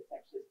 It's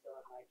actually still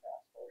in my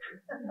draft folder.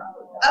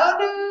 Oh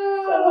no!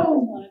 So I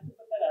just wanted to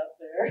put that out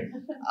there.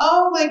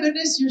 Oh my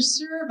goodness, your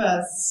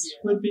service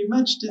would be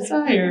much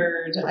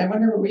desired. I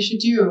wonder what we should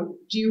do.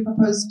 Do you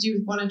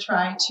want to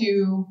try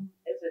to?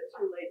 Is it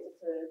too late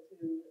to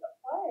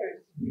apply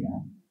or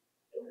yeah?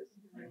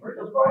 We're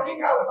just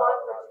finding out about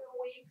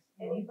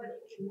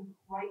anybody can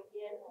write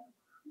in,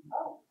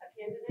 a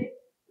candidate.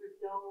 There's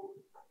no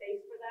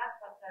space for that,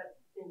 but that's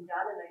been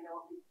done, and I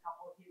know at least a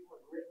couple of people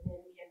have written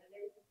in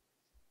candidates.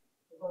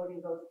 The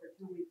voting goes for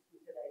 2 weeks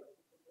from today,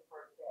 which is the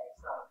first day,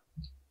 so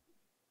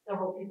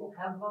several people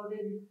have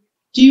voted.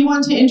 Do you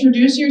want to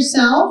introduce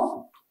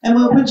yourself? And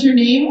we'll put your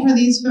name for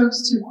these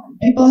folks to,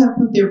 people have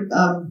put their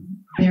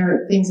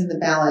things in the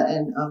ballot,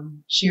 and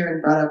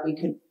Sharon brought up we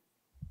could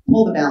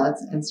pull the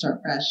ballots and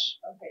start fresh.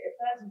 Okay, if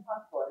that's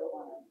impossible, I don't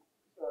want to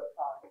throw a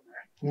talk in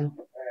there. Yeah.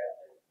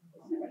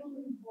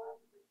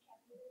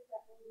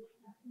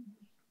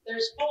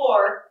 There's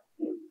 4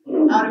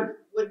 out of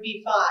would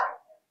be 5.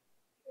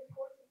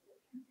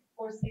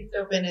 4 seats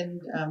open,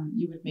 and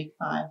you would make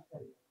 5.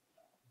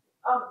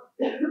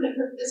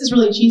 This is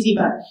really cheesy,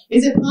 but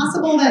is it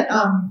possible that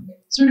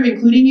sort of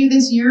including you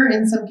this year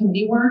in some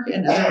committee work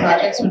and other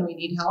projects when we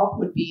need help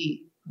would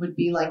be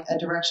like a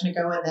direction to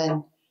go, and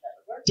then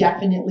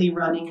definitely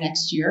running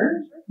next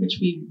year, which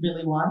we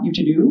really want you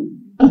to do?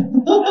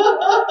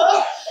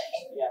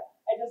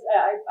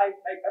 Yeah, I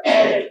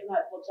apologize for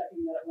not full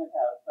checking that it went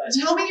out, but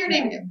Tell me your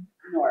name again.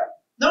 Nora.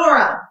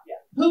 Nora. Yeah.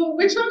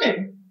 Which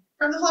woman?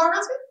 From the Flower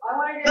Basket? I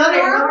wanted to say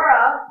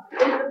Nora is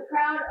the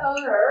proud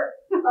owner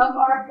of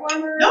our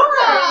former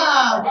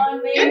Nora!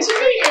 on Main Good to Street.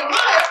 meet you.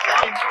 Hi.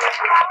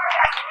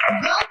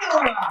 Well,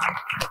 Nora.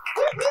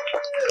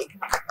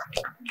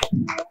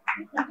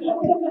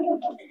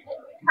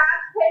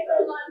 Past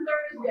papers on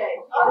Thursday.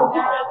 So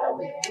now it's a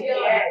big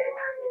deal.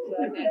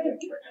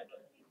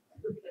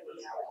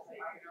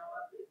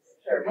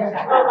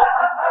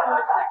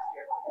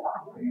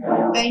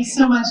 Thanks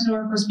so much,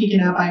 Nora, for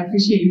speaking up. I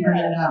appreciate you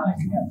bringing it up.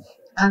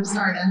 I'm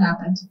sorry that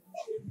happened.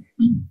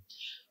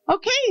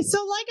 Okay,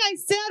 so like I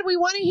said, we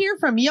want to hear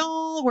from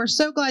y'all. We're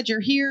so glad you're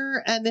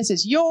here, and this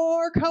is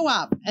your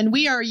co-op, and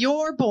we are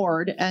your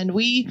board, and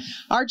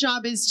our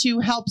job is to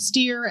help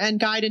steer and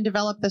guide and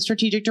develop the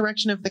strategic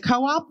direction of the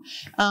co-op,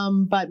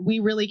 but we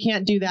really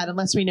can't do that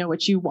unless we know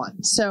what you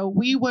want. So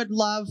we would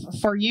love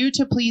for you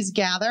to please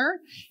gather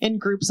in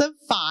groups of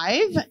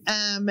 5,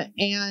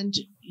 and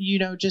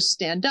just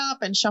stand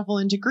up and shuffle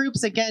into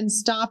groups. Again,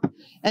 stop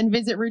and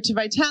visit Route to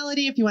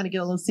Vitality if you want to get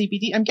a little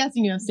CBD. I'm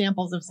guessing you have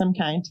samples of some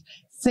kind.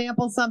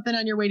 Sample something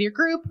on your way to your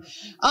group.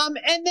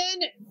 And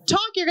then talk.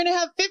 You're going to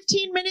have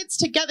 15 minutes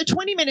together,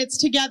 20 minutes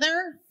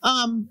together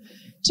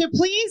to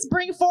please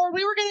bring forward.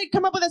 We were going to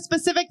come up with a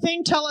specific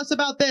thing, tell us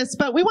about this,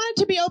 but we want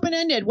it to be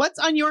open-ended. What's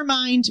on your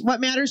mind?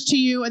 What matters to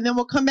you? And then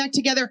we'll come back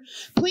together.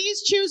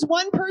 Please choose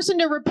one person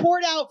to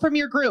report out from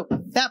your group.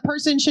 That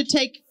person should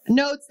take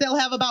notes. They'll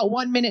have about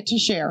 1 minute to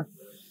share.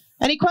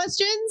 Any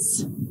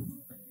questions?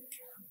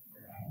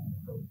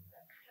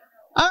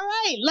 All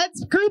right,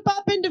 let's group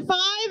up into 5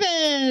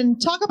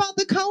 and talk about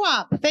the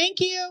co-op. Thank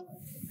you.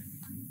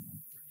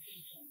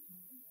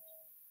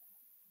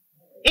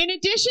 In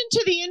addition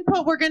to the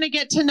input we're going to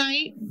get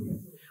tonight,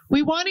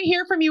 we want to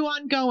hear from you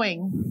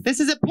ongoing. This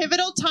is a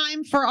pivotal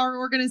time for our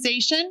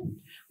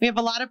organization. We have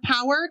a lot of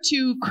power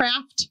to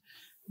craft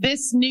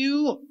this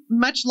new,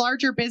 much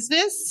larger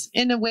business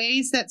in the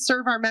ways that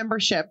serve our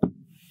membership.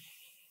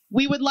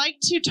 We would like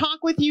to talk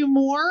with you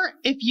more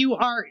if you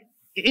are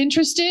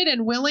interested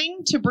and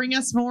willing to bring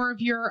us more of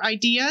your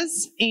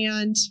ideas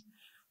and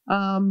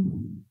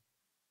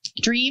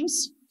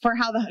dreams for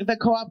how the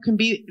co-op can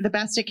be the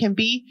best it can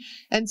be.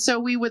 And so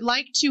we would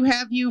like to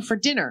have you for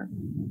dinner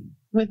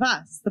with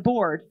us, the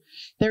board.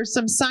 There's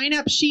some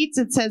sign-up sheets.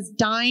 It says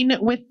dine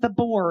with the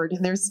board.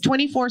 And there's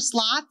 24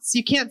 slots.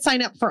 You can't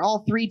sign up for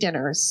all 3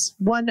 dinners,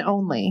 1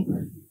 only.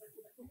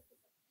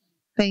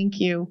 Thank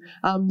you.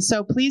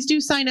 So please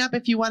do sign up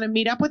if you want to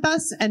meet up with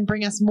us and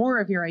bring us more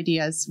of your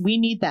ideas. We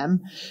need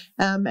them.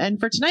 And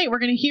for tonight, we're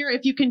going to hear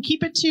if you can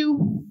keep it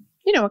to,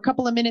 a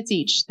couple of minutes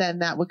each, then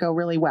that would go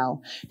really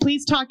well.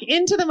 Please talk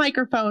into the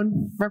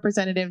microphone,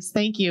 representatives.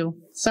 Thank you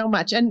so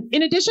much. And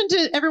in addition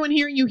to everyone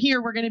hearing you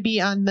here, we're going to be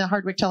on the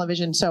Hardwick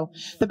television. So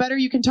the better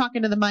you can talk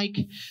into the mic,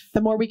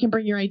 the more we can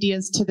bring your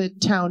ideas to the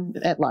town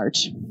at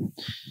large.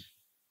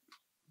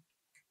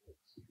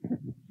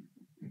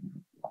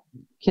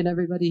 Can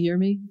everybody hear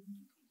me?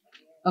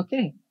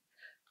 Okay.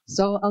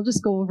 So I'll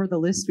just go over the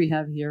list we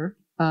have here.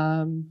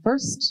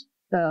 First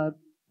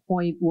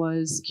point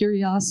was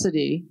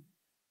curiosity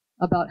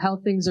about how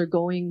things are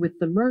going with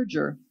the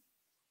merger.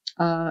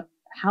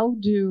 How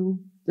do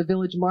the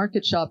village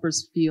market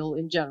shoppers feel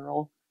in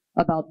general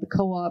about the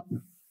co-op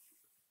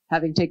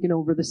having taken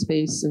over the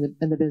space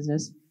and the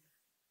business?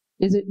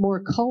 Is it more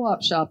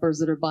co-op shoppers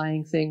that are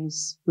buying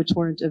things which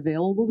weren't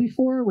available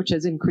before, which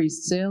has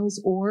increased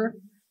sales, or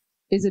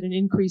is it an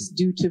increase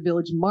due to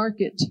village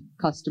market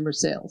customer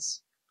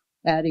sales,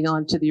 adding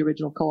on to the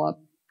original co-op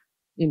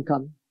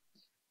income?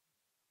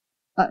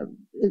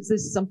 Is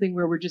this something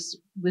where we're just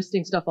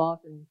listing stuff off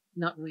and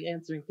not really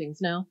answering things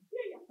now?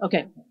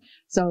 Okay,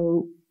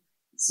 so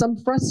some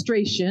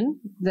frustration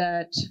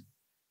that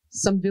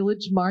some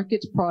village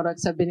market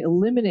products have been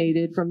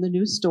eliminated from the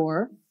new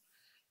store.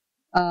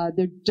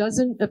 There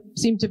doesn't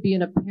seem to be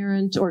an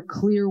apparent or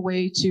clear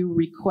way to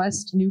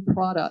request new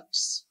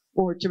products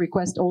or to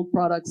request old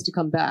products to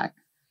come back.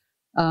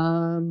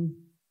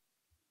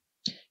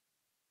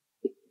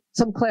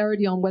 Some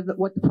clarity on what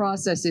the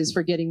process is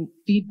for getting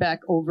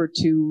feedback over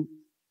to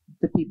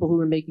the people who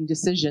are making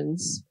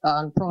decisions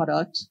on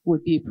product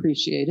would be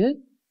appreciated.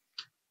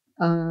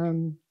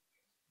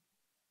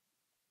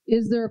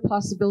 Is there a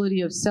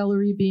possibility of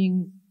celery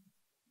being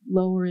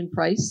lower in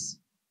price,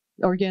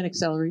 organic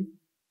celery?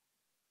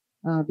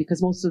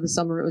 Because most of the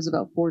summer it was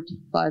about $4 to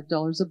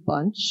 $5 a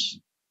bunch.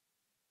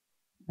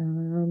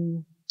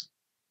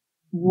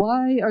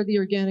 Why are the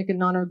organic and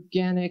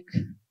non-organic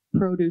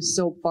produce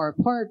so far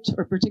apart,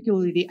 or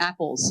particularly the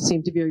apples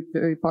seem to be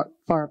very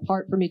far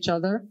apart from each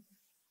other?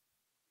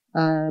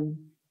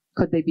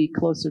 Could they be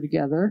closer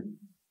together?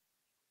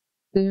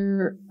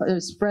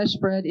 There's fresh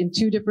bread in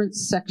 2 different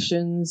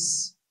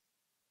sections.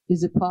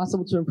 Is it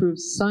possible to improve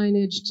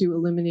signage to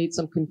eliminate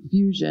some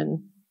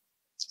confusion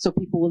so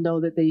people will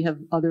know that they have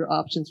other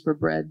options for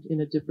bread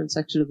in a different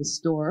section of the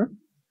store?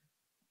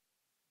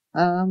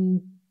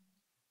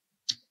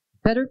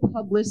 Better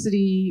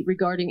publicity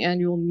regarding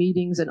annual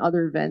meetings and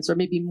other events, or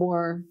maybe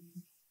more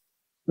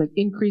like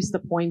increase the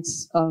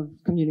points of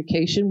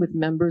communication with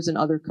members and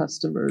other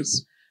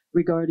customers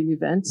regarding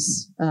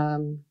events.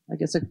 I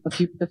guess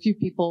a few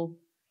people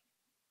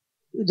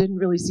didn't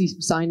really see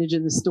signage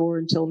in the store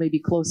until maybe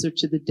closer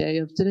to the day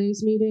of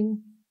today's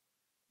meeting,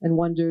 and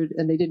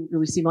they didn't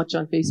really see much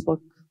on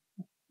Facebook.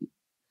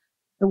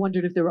 I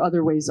wondered if there were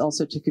other ways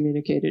also to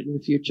communicate it in the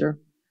future.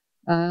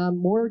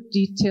 More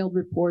detailed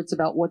reports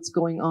about what's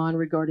going on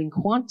regarding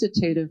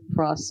quantitative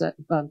progress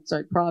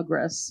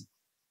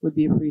would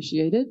be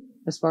appreciated,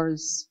 as far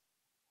as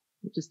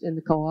just in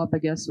the co-op, I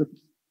guess, with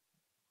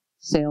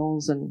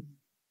sales and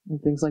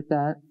things like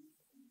that.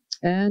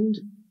 And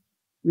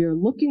we are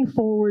looking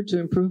forward to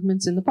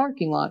improvements in the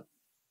parking lot.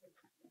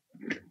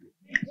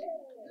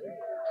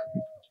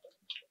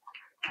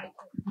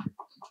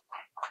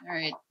 All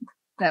right,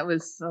 that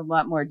was a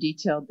lot more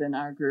detailed than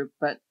our group,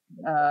 but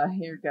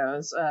here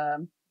goes.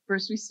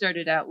 First, we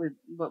started out with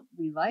what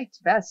we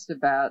liked best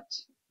about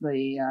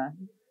the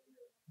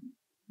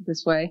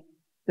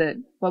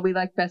what we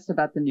liked best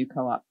about the new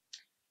co-op: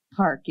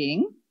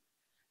 parking,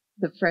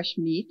 the fresh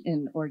meat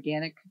and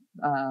organic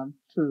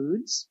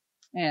foods,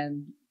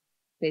 and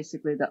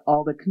basically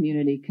all the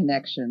community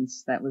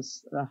connections. That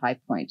was the high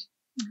point.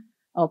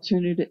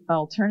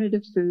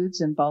 Alternative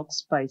foods and bulk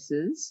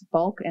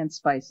and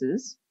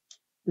spices.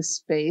 The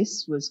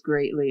space was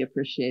greatly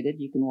appreciated.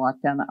 You can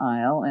walk down the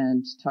aisle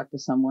and talk to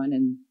someone,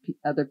 and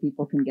other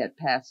people can get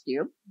past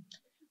you.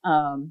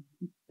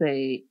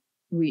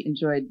 We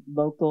enjoyed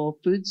local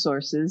food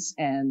sources,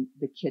 and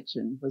the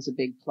kitchen was a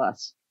big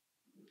plus.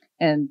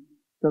 And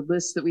the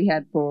list that we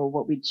had for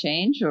what we'd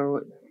change or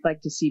would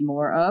like to see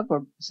more of,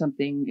 or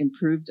something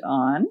improved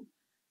on,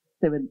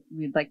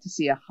 we'd like to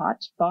see a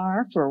hot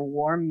bar for a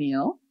warm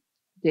meal,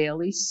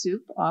 daily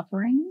soup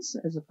offerings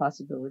as a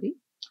possibility.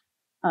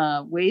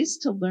 Ways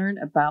to learn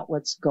about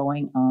what's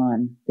going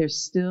on. It's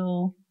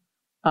still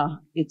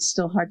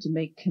hard to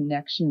make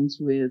connections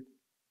with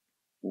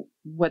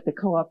what the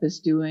co-op is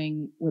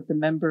doing with the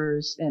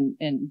members and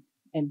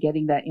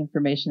getting that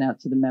information out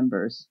to the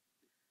members.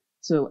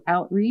 So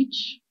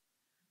outreach,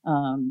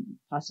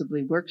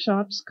 possibly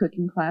workshops,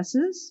 cooking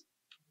classes,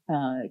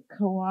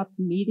 co-op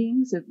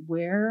meetings,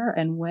 where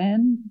and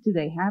when do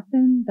they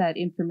happen? That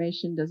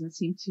information doesn't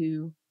seem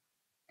to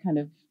kind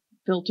of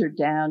filtered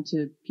down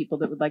to people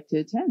that would like to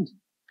attend.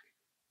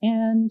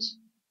 And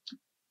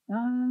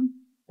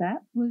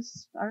that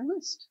was our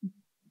list.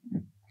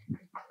 All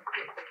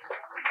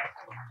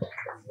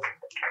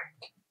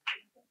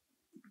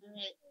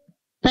right.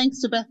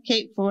 Thanks to Beth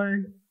Kate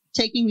for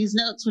taking these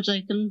notes, which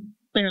I can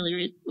barely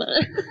read, but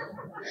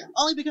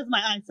only because of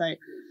my eyesight.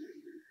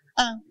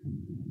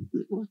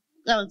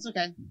 Oh, it's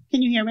okay.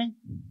 Can you hear me?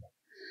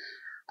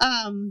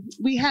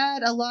 We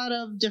had a lot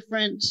of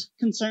different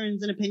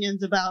concerns and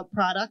opinions about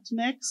product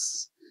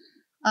mix.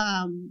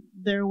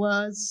 There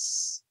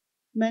was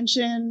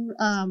mention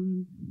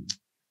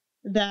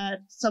that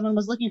someone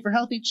was looking for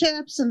healthy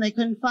chips and they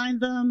couldn't find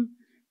them.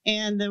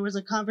 And there was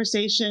a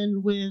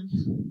conversation with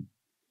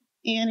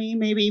Annie,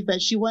 maybe,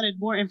 but she wanted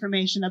more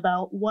information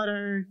about what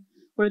are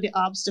the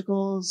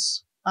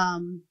obstacles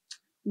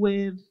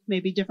with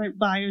maybe different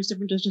buyers,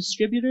 different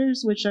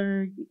distributors, which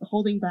are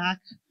holding back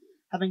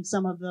having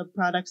some of the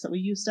products that we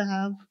used to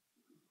have,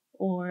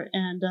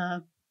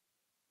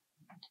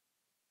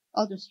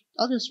 I'll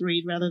just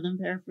read rather than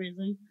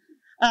paraphrasing.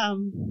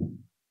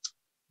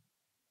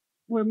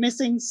 We're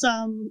missing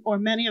some or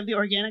many of the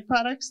organic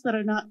products that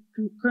are not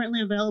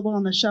currently available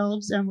on the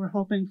shelves, and we're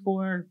hoping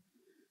for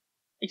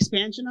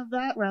expansion of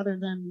that rather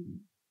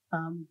than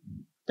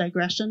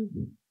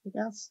digression, I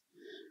guess.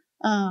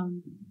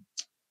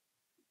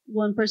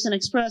 One person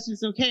expressed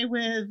is okay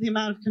with the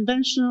amount of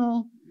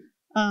conventional,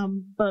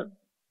 but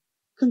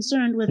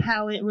concerned with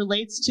how it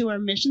relates to our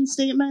mission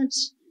statement.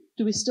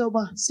 Do we still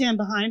stand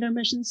behind our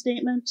mission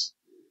statement?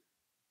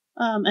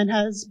 And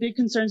has big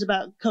concerns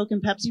about Coke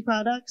and Pepsi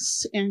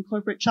products and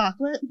corporate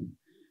chocolate,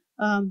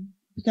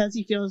 because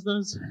he feels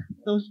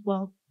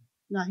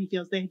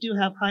they do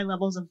have high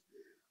levels of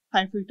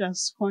high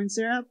fructose corn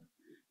syrup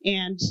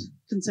and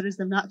considers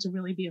them not to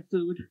really be a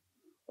food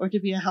or to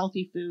be a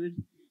healthy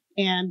food,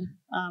 and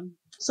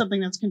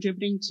something that's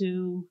contributing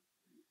to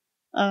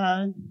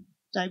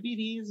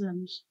diabetes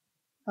and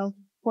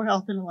poor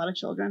health in a lot of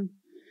children.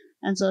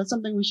 And so it's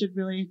something we should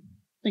really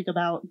think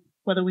about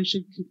whether we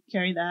should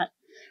carry that.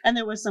 And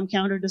there was some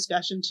counter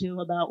discussion too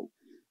about,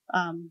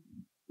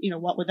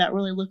 what would that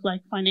really look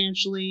like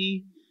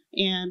financially,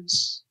 and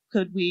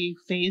could we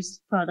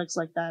phase products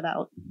like that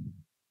out?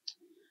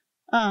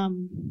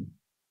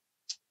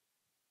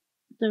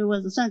 There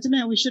was a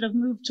sentiment we should have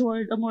moved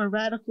toward a more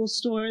radical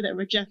store that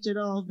rejected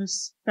all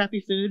this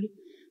crappy food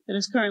that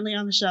is currently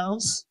on the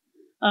shelves,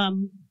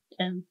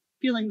 and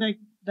feeling like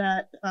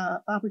that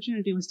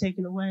opportunity was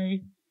taken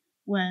away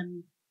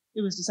when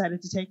it was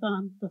decided to take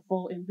on the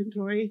full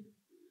inventory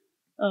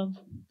of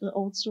the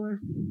old store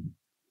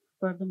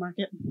or of the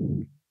market.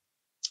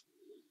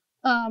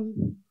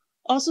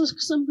 Also,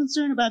 some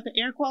concern about the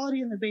air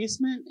quality in the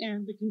basement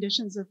and the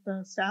conditions that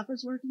the staff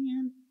is working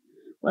in,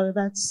 whether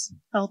that's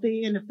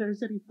healthy and if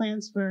there's any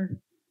plans for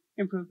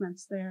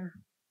improvements there.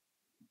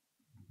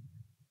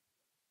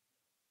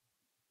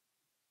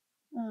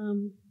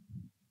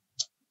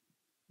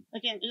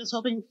 Again, just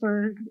hoping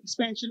for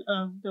expansion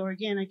of the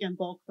organic and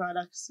bulk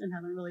products, and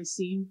haven't really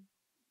seen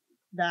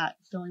that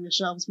filling the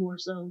shelves more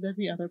so than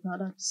the other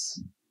products.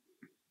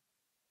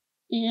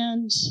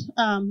 And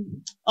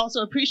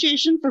also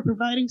appreciation for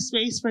providing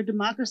space for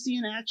democracy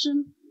in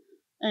action,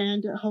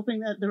 and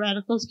hoping that the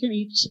radicals can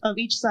each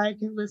side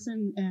can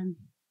listen and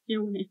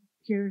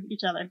hear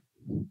each other.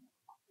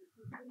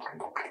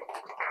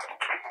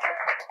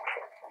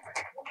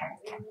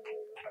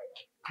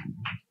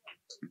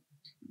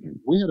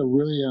 We had a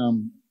really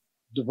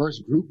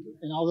diverse group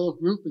in our little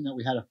group, in that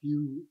we had a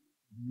few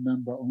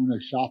member owner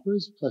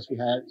shoppers, plus we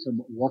had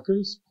some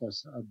workers,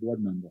 plus a board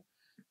member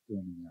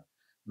doing that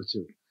or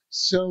two.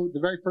 So the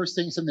very first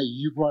thing, something that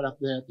you brought up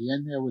there at the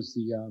end there, was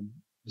the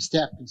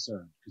staff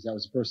concern, because that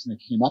was the first thing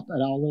that came up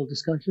at our little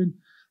discussion,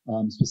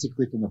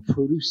 specifically from the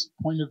produce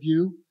point of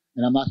view.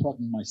 And I'm not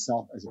talking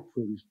myself as a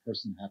produce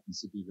person who happens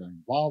to be very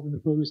involved in the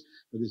produce,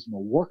 but this from a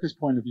worker's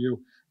point of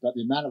view, about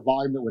the amount of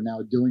volume that we're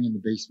now doing in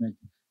the basement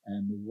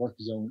and the work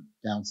zone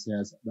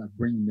downstairs, about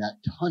bringing that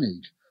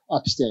tonnage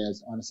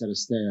upstairs on a set of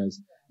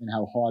stairs, and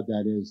how hard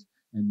that is,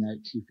 and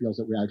that she feels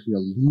that we actually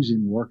are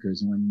losing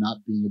workers and we're not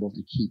being able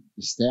to keep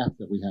the staff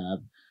that we have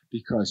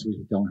because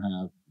we don't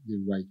have the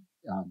right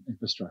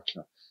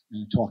infrastructure.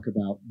 And talk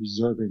about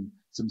reserving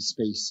some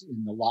space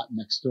in the lot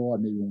next door.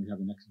 Maybe when we have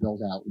the next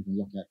build out, we can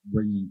look at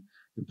bringing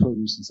the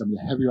produce and some of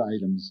the heavier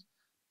items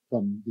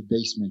from the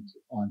basement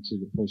onto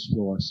the first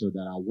floor, so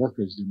that our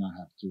workers do not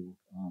have to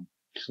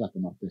schlep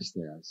them up the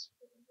stairs.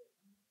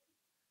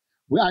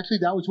 Well, actually,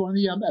 that was one of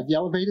the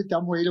elevator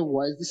dumbwaiter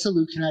was the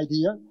solution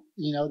idea,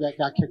 that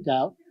got kicked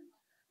out.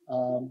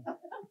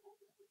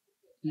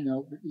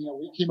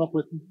 We came up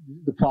with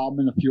the problem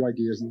and a few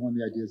ideas, and one of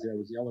the ideas there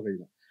was the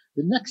elevator.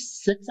 The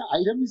next 6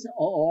 items are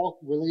all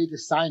related to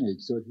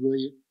signage, so it's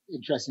really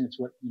interesting. It's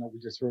what we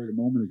just heard a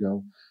moment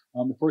ago.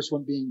 The first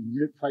one being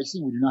unit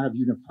pricing. We do not have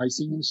unit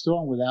pricing in the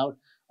store, and without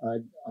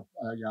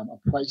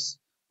a price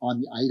on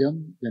the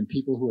item, then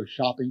people who are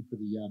shopping for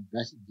the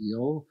best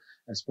deal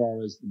as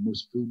far as the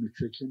most food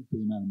nutrition for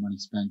the amount of money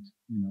spent,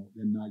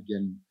 they're not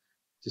getting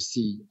to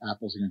see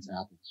apples against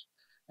apples.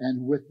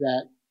 And with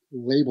that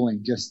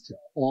labeling, just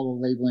all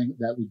the labeling,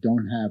 that we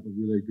don't have a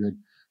really good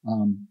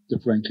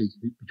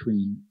differentiation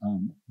between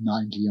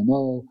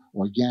non-GMO,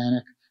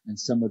 organic, and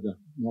some of the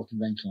more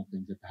conventional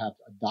things, that perhaps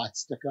a dot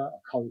sticker,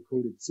 a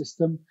color-coded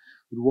system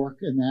would work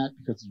in that,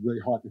 because it's really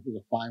hard for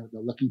people to find what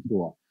they're looking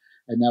for.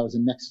 And that was the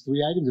next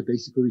 3 items that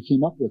basically we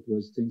came up with,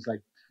 was things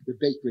like the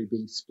bakery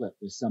being split.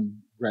 There's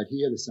some bread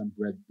here, there's some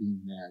bread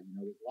being there.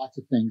 There's lots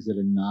of things that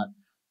are not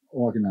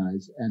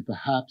organized, and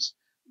perhaps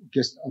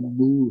just a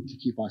move to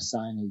keep our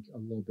signage a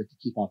little bit, to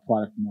keep our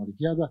product more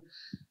together.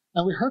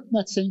 And we heard from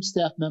that same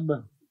staff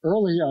member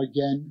earlier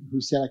again,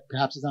 who said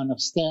perhaps there's not enough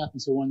staff,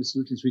 and so one of the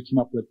solutions we came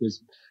up with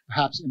is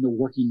perhaps in the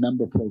working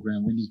member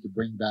program, we need to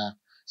bring back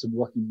some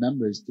working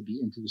members to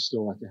be into the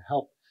store to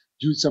help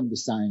do some of the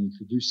signage,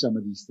 to do some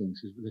of these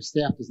things, because the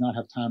staff does not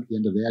have time at the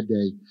end of their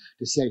day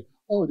to say,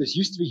 oh, this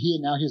used to be here,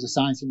 now here's a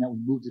sign saying that we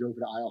moved it over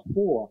to aisle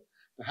 4.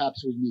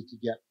 Perhaps we need to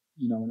get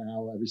an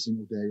hour every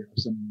single day of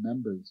some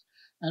members.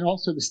 And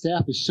also the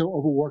staff is so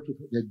overworked with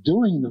what they're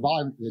doing and the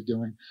volume that they're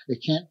doing, they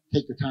can't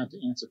take the time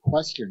to answer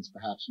questions,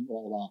 perhaps, from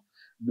all of our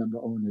member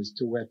owners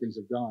to where things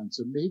have gone.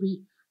 So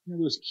maybe,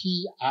 those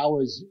key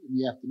hours in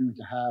the afternoon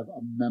to have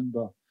a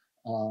member,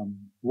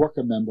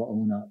 worker member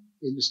owner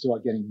in the store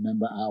getting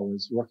member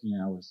hours, working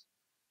hours,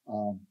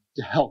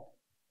 to help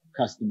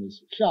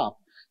customers shop.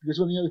 Because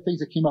one of the other things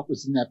that came up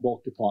was in that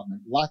bulk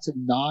department. Lots of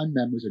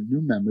non-members or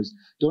new members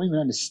don't even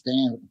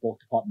understand what the bulk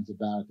department is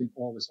about. I think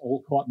all of us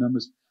old co-op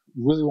members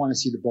really want to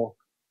see the bulk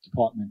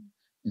department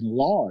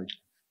enlarged,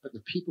 but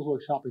the people who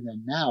are shopping there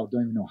now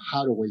don't even know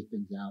how to weigh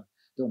things out,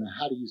 don't know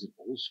how to use an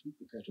old scoop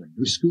compared to a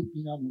new scoop.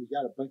 We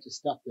got a bunch of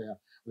stuff there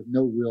with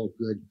no real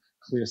good,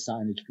 clear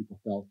signage, people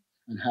felt,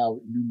 and how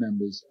new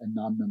members and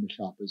non-member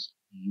shoppers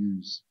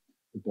use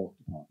the bulk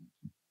department.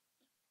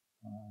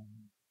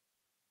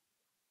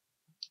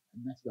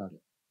 And that's about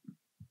it.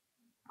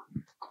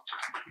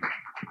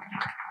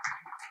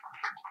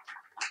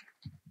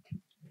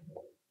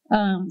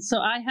 So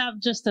I have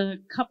just a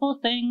couple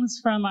things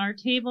from our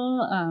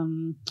table.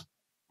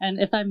 And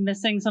if I'm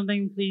missing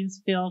something,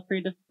 please feel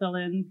free to fill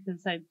in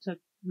because I took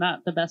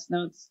not the best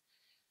notes.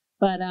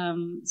 But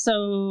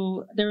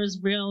so there was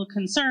real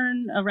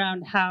concern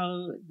around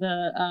how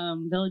the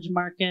Village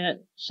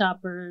Market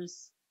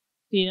shoppers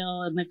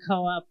feel and the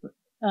co-op,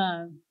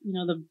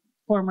 the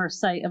former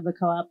site of the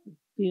co-op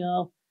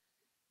feel.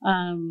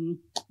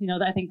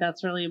 I think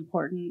that's really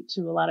important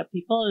to a lot of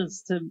people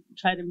is to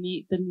try to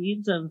meet the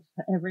needs of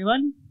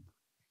everyone.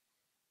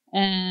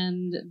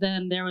 And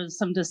then there was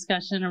some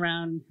discussion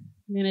around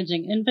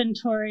managing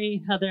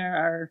inventory, how there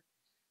are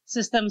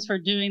systems for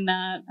doing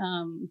that.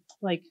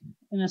 Like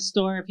in a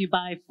store, if you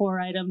buy 4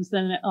 items,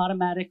 then it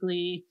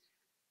automatically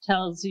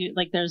tells you,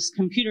 like there's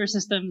computer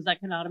systems that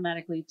can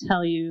automatically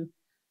tell you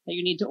that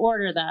you need to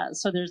order that.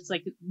 So there's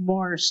like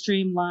more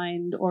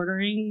streamlined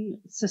ordering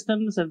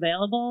systems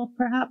available,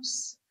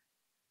 perhaps.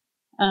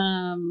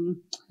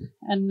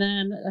 And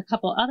then a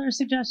couple other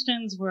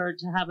suggestions were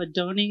to have a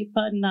donate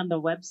button on the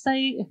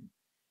website,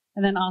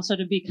 and then also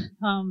to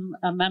become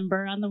a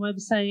member on the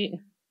website,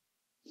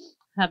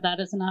 have that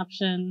as an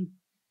option.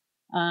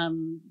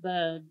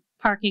 The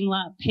parking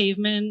lot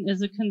pavement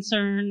is a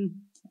concern.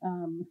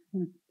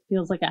 It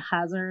feels like a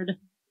hazard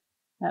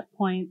at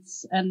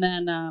points. And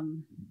then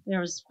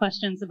there was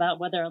questions about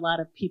whether a lot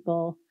of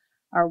people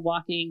are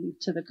walking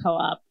to the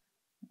co-op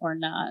or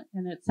not.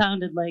 And it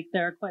sounded like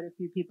there are quite a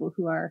few people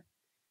who are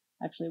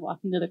actually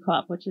walking to the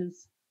co-op, which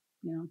is,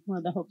 one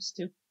of the hopes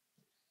too.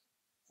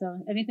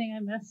 So anything I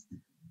missed?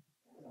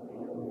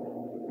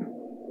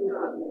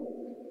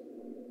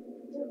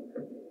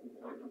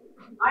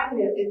 I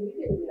missed, and you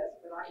didn't miss,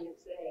 but I am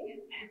saying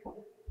it,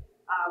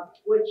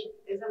 which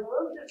is I'm a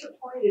little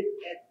disappointed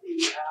at the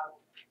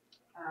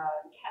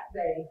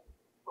cafe,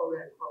 quote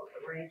unquote,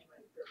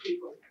 arrangement for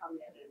people to come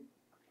in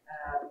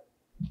and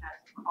have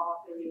some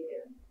coffee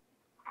and,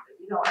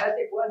 as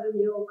it was in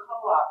the old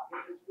co-op,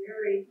 it was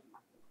very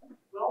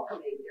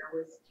welcoming. There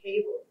was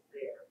tables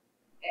there,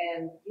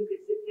 and you could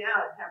sit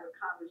down and have a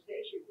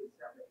conversation with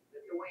somebody.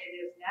 But the way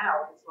it is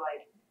now, it's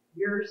like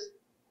you're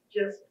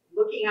just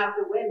looking out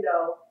the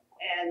window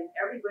and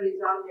everybody's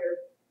on their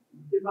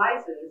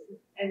devices,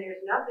 and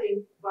there's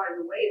nothing, by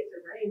the way it's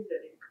arranged,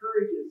 that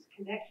encourages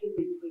connection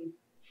between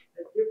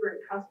the different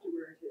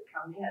customers that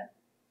come in.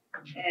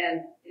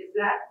 And is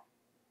there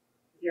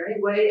any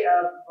way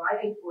of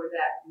fighting for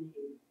that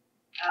need?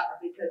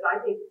 Because I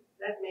think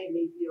that made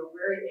me feel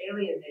very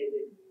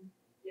alienated,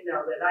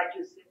 that I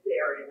just sit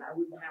there and I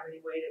wouldn't have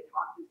any way to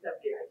talk to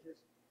somebody.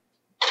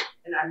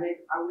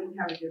 I wouldn't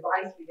have a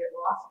device to get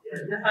lost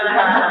in.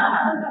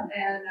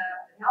 And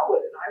hell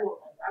with it, I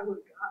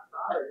would not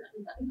bother.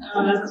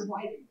 That's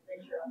disappointing.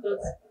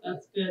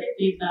 That's good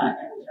feedback.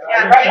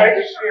 Yeah, I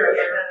just share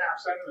their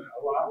sentiment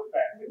a lot with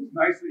that. It's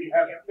nice that you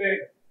have a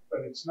thing,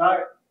 but it's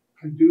not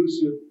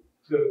conducive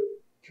to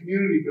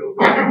community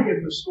building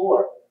in the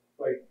store.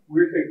 Like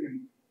we're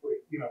thinking, when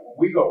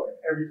we go in,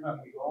 every time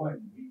we go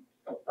in, we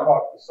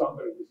talk to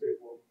somebody. We say,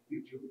 well,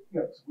 did you?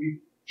 We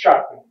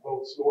shop in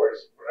both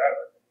stores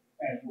forever,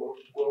 and we'll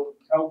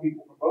tell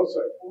people from both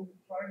sides, well,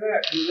 try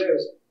that, do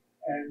this,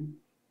 and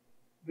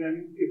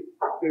then if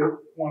they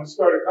want to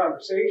start a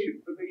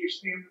conversation, but then you're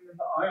standing in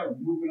the aisle,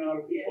 moving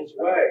out of people's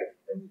way,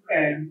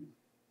 and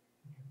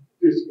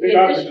there's a big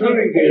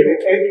opportunity there to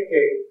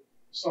educate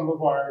some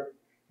of our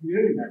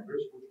community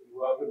members, which we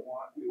love and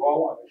want. We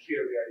all want to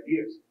share the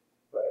ideas,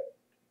 but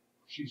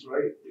she's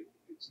right.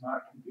 It's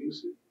not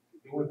conducive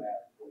to doing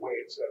that the way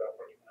it's set up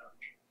right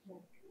now.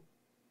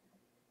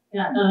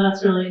 Yeah, no,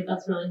 that's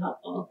really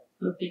helpful.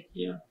 So thank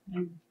you.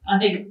 And I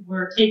think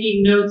we're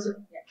taking note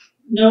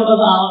of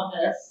all of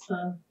this.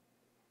 So.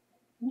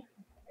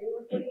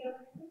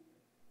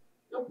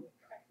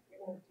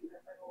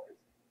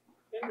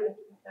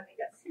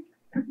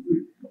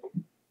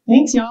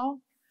 Thanks, y'all.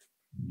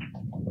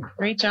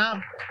 Great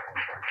job.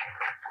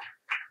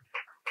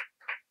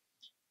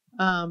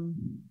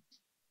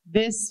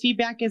 This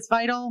feedback is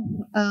vital.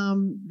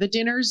 The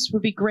dinners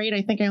would be great.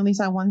 I think I only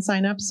saw one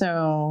sign up,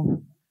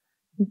 so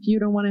if you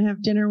don't want to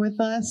have dinner with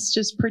us,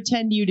 just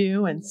pretend you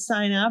do and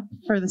sign up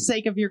for the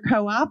sake of your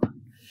co-op.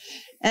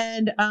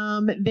 And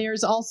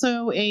there's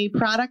also a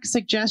product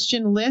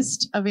suggestion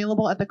list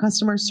available at the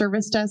customer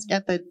service desk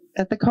at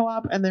the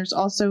co-op, and there's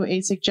also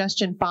a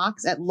suggestion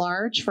box at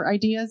large for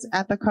ideas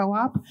at the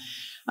co-op.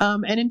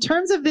 And in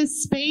terms of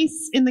this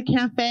space in the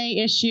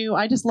cafe issue,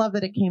 I just love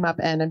that it came up,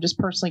 and I'm just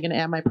personally going to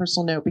add my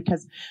personal note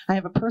because I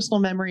have a personal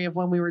memory of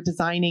when we were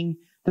designing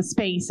the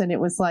space, and it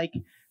was like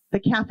the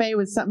cafe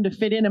was something to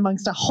fit in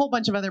amongst a whole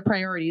bunch of other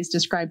priorities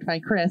described by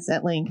Chris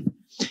at length.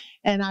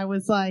 And I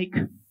was like,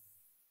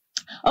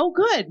 Oh,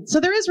 good. So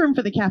there is room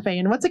for the cafe.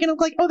 And what's it going to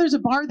look like? Oh, there's a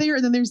bar there,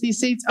 and then there's these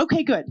seats.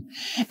 Okay, good.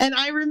 And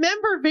I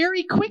remember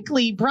very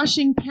quickly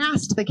brushing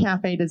past the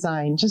cafe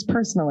design, just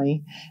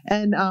personally,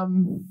 and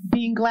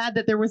being glad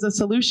that there was a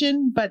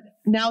solution. But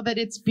now that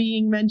it's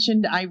being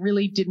mentioned, I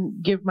really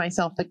didn't give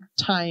myself the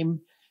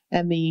time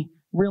and the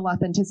real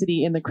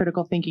authenticity in the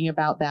critical thinking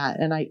about that.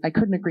 And I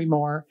couldn't agree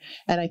more.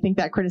 And I think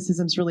that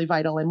criticism is really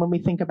vital. And when we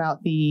think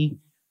about the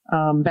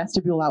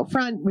vestibule out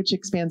front, which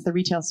expands the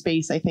retail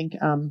space, I think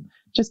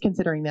just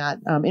considering that,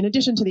 in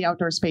addition to the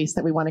outdoor space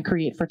that we want to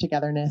create for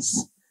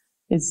togetherness,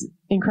 is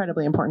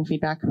incredibly important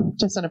feedback,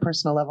 just on a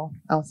personal level.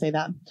 I'll say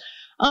that.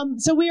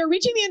 So we are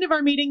reaching the end of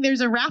our meeting.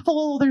 There's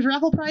raffle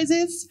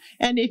prizes.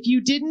 And if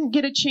you didn't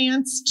get a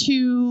chance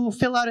to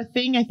fill out a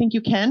thing, I think you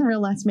can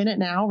real last minute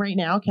now, right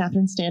now.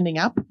 Catherine's standing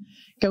up.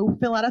 Go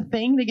fill out a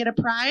thing to get a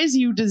prize.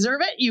 You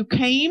deserve it. You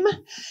came.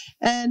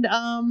 And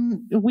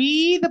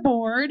we, the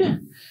board,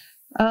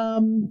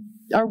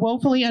 are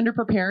woefully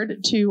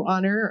underprepared to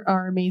honor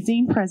our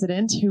amazing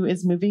president who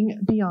is moving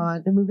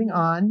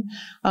on.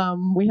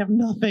 We have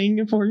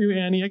nothing for you,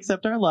 Annie,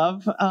 except our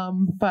love.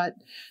 But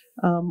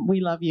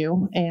we love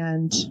you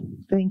and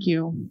thank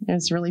you. It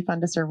was really fun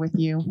to serve with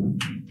you.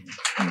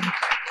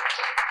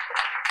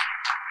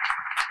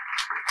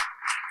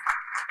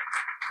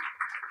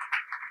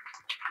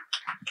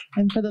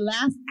 And for the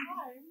last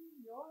time,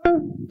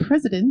 your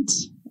president,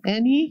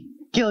 Annie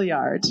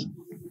Gilliard.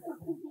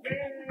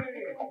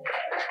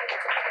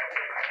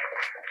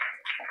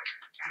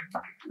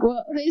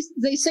 Well,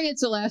 they say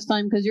it's the last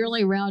time because you're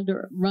only allowed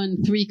to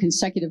run 3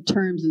 consecutive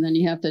terms, and then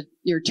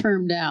you're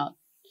termed out,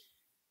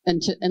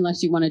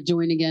 unless you want to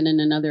join again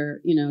in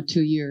another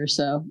 2 years.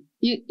 So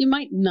you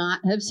might not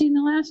have seen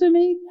the last of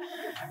me,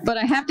 but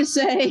I have to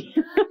say,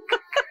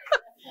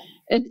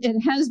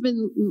 it has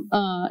been.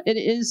 It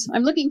is.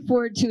 I'm looking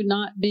forward to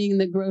not being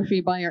the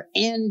grocery buyer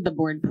and the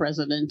board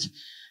president.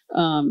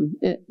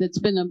 It's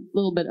been a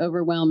little bit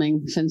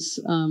overwhelming since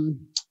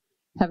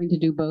having to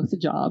do both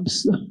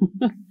jobs.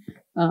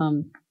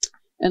 And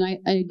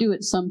I do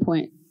at some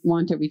point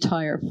want to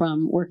retire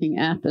from working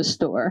at the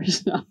store.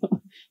 So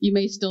you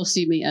may still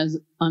see me as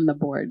on the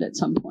board at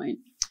some point.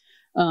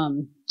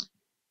 And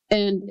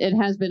it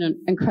has been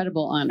an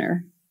incredible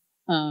honor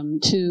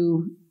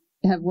to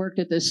have worked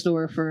at this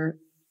store for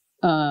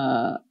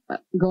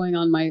going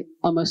on my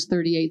almost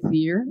 38th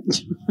year.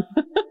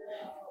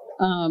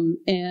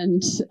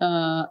 And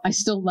I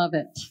still love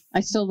it. I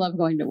still love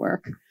going to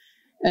work.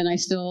 And I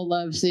still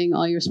love seeing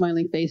all your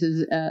smiling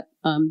faces at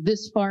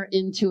this far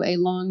into a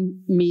long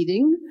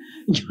meeting.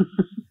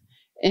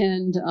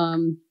 And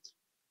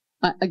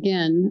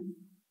again,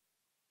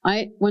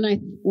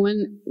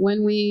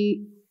 when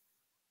we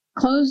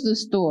closed the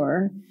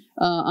store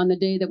on the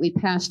day that we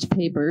passed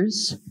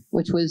papers,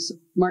 which was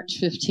March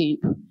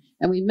 15th,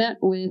 and we met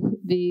with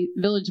the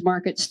village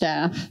market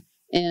staff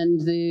and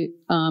the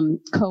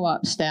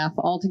co-op staff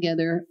all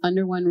together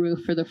under one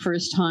roof for the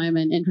first time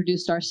and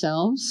introduced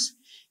ourselves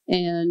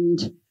and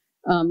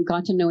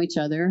got to know each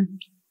other.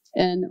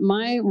 And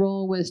my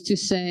role was to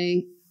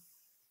say,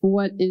 who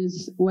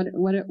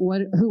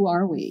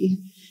are we?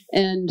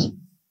 And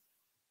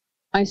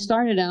I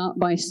started out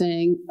by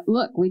saying,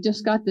 look, we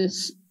just got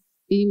this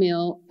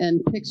email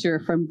and picture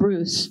from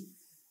Bruce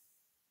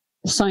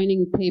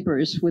signing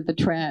papers with the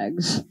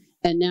Trags,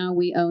 and now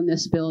we own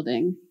this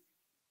building.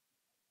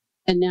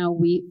 And now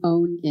we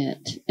own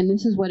it. And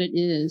this is what it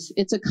is.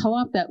 It's a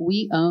co-op that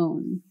we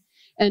own.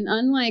 And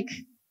unlike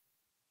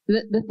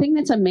the thing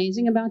that's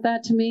amazing about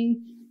that to me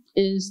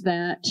is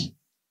that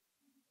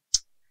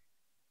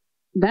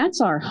that's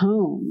our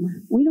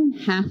home. We don't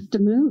have to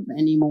move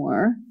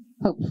anymore,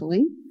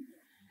 hopefully.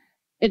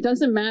 It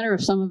doesn't matter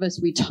if some of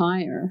us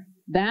retire.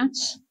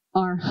 That's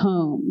our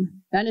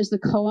home. That is the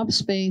co-op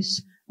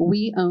space.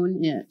 We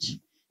own it.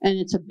 And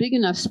it's a big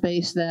enough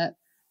space that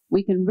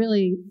we can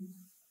really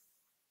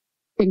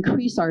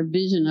increase our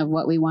vision of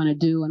what we want to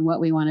do and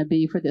what we want to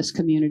be for this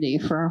community,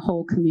 for our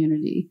whole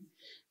community.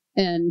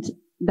 And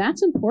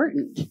that's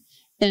important.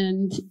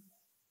 And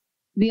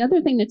the other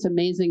thing that's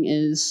amazing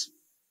is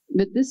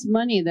that this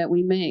money that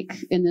we make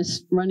in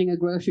this running a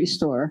grocery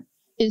store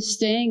is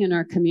staying in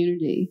our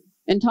community.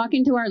 And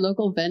talking to our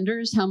local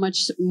vendors, how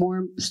much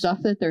more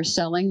stuff that they're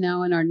selling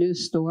now in our new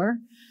store,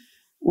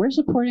 we're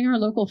supporting our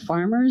local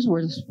farmers,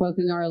 we're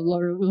supporting our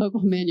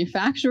local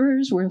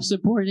manufacturers, we're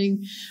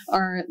supporting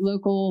our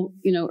local,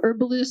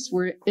 herbalists.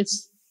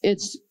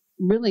 It's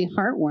really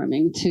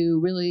heartwarming to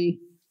really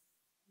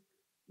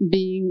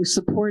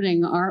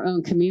supporting our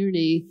own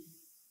community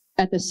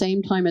at the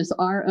same time as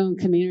our own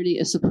community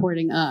is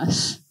supporting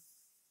us.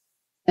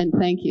 And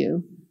thank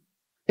you.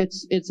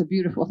 It's a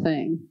beautiful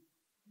thing.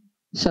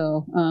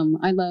 So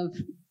I love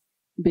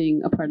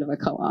being a part of a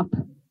co-op,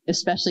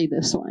 especially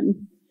this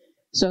one.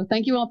 So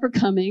thank you all for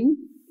coming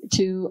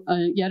to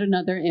yet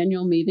another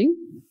annual meeting.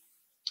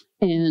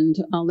 And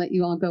I'll let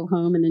you all go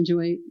home and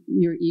enjoy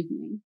your evening.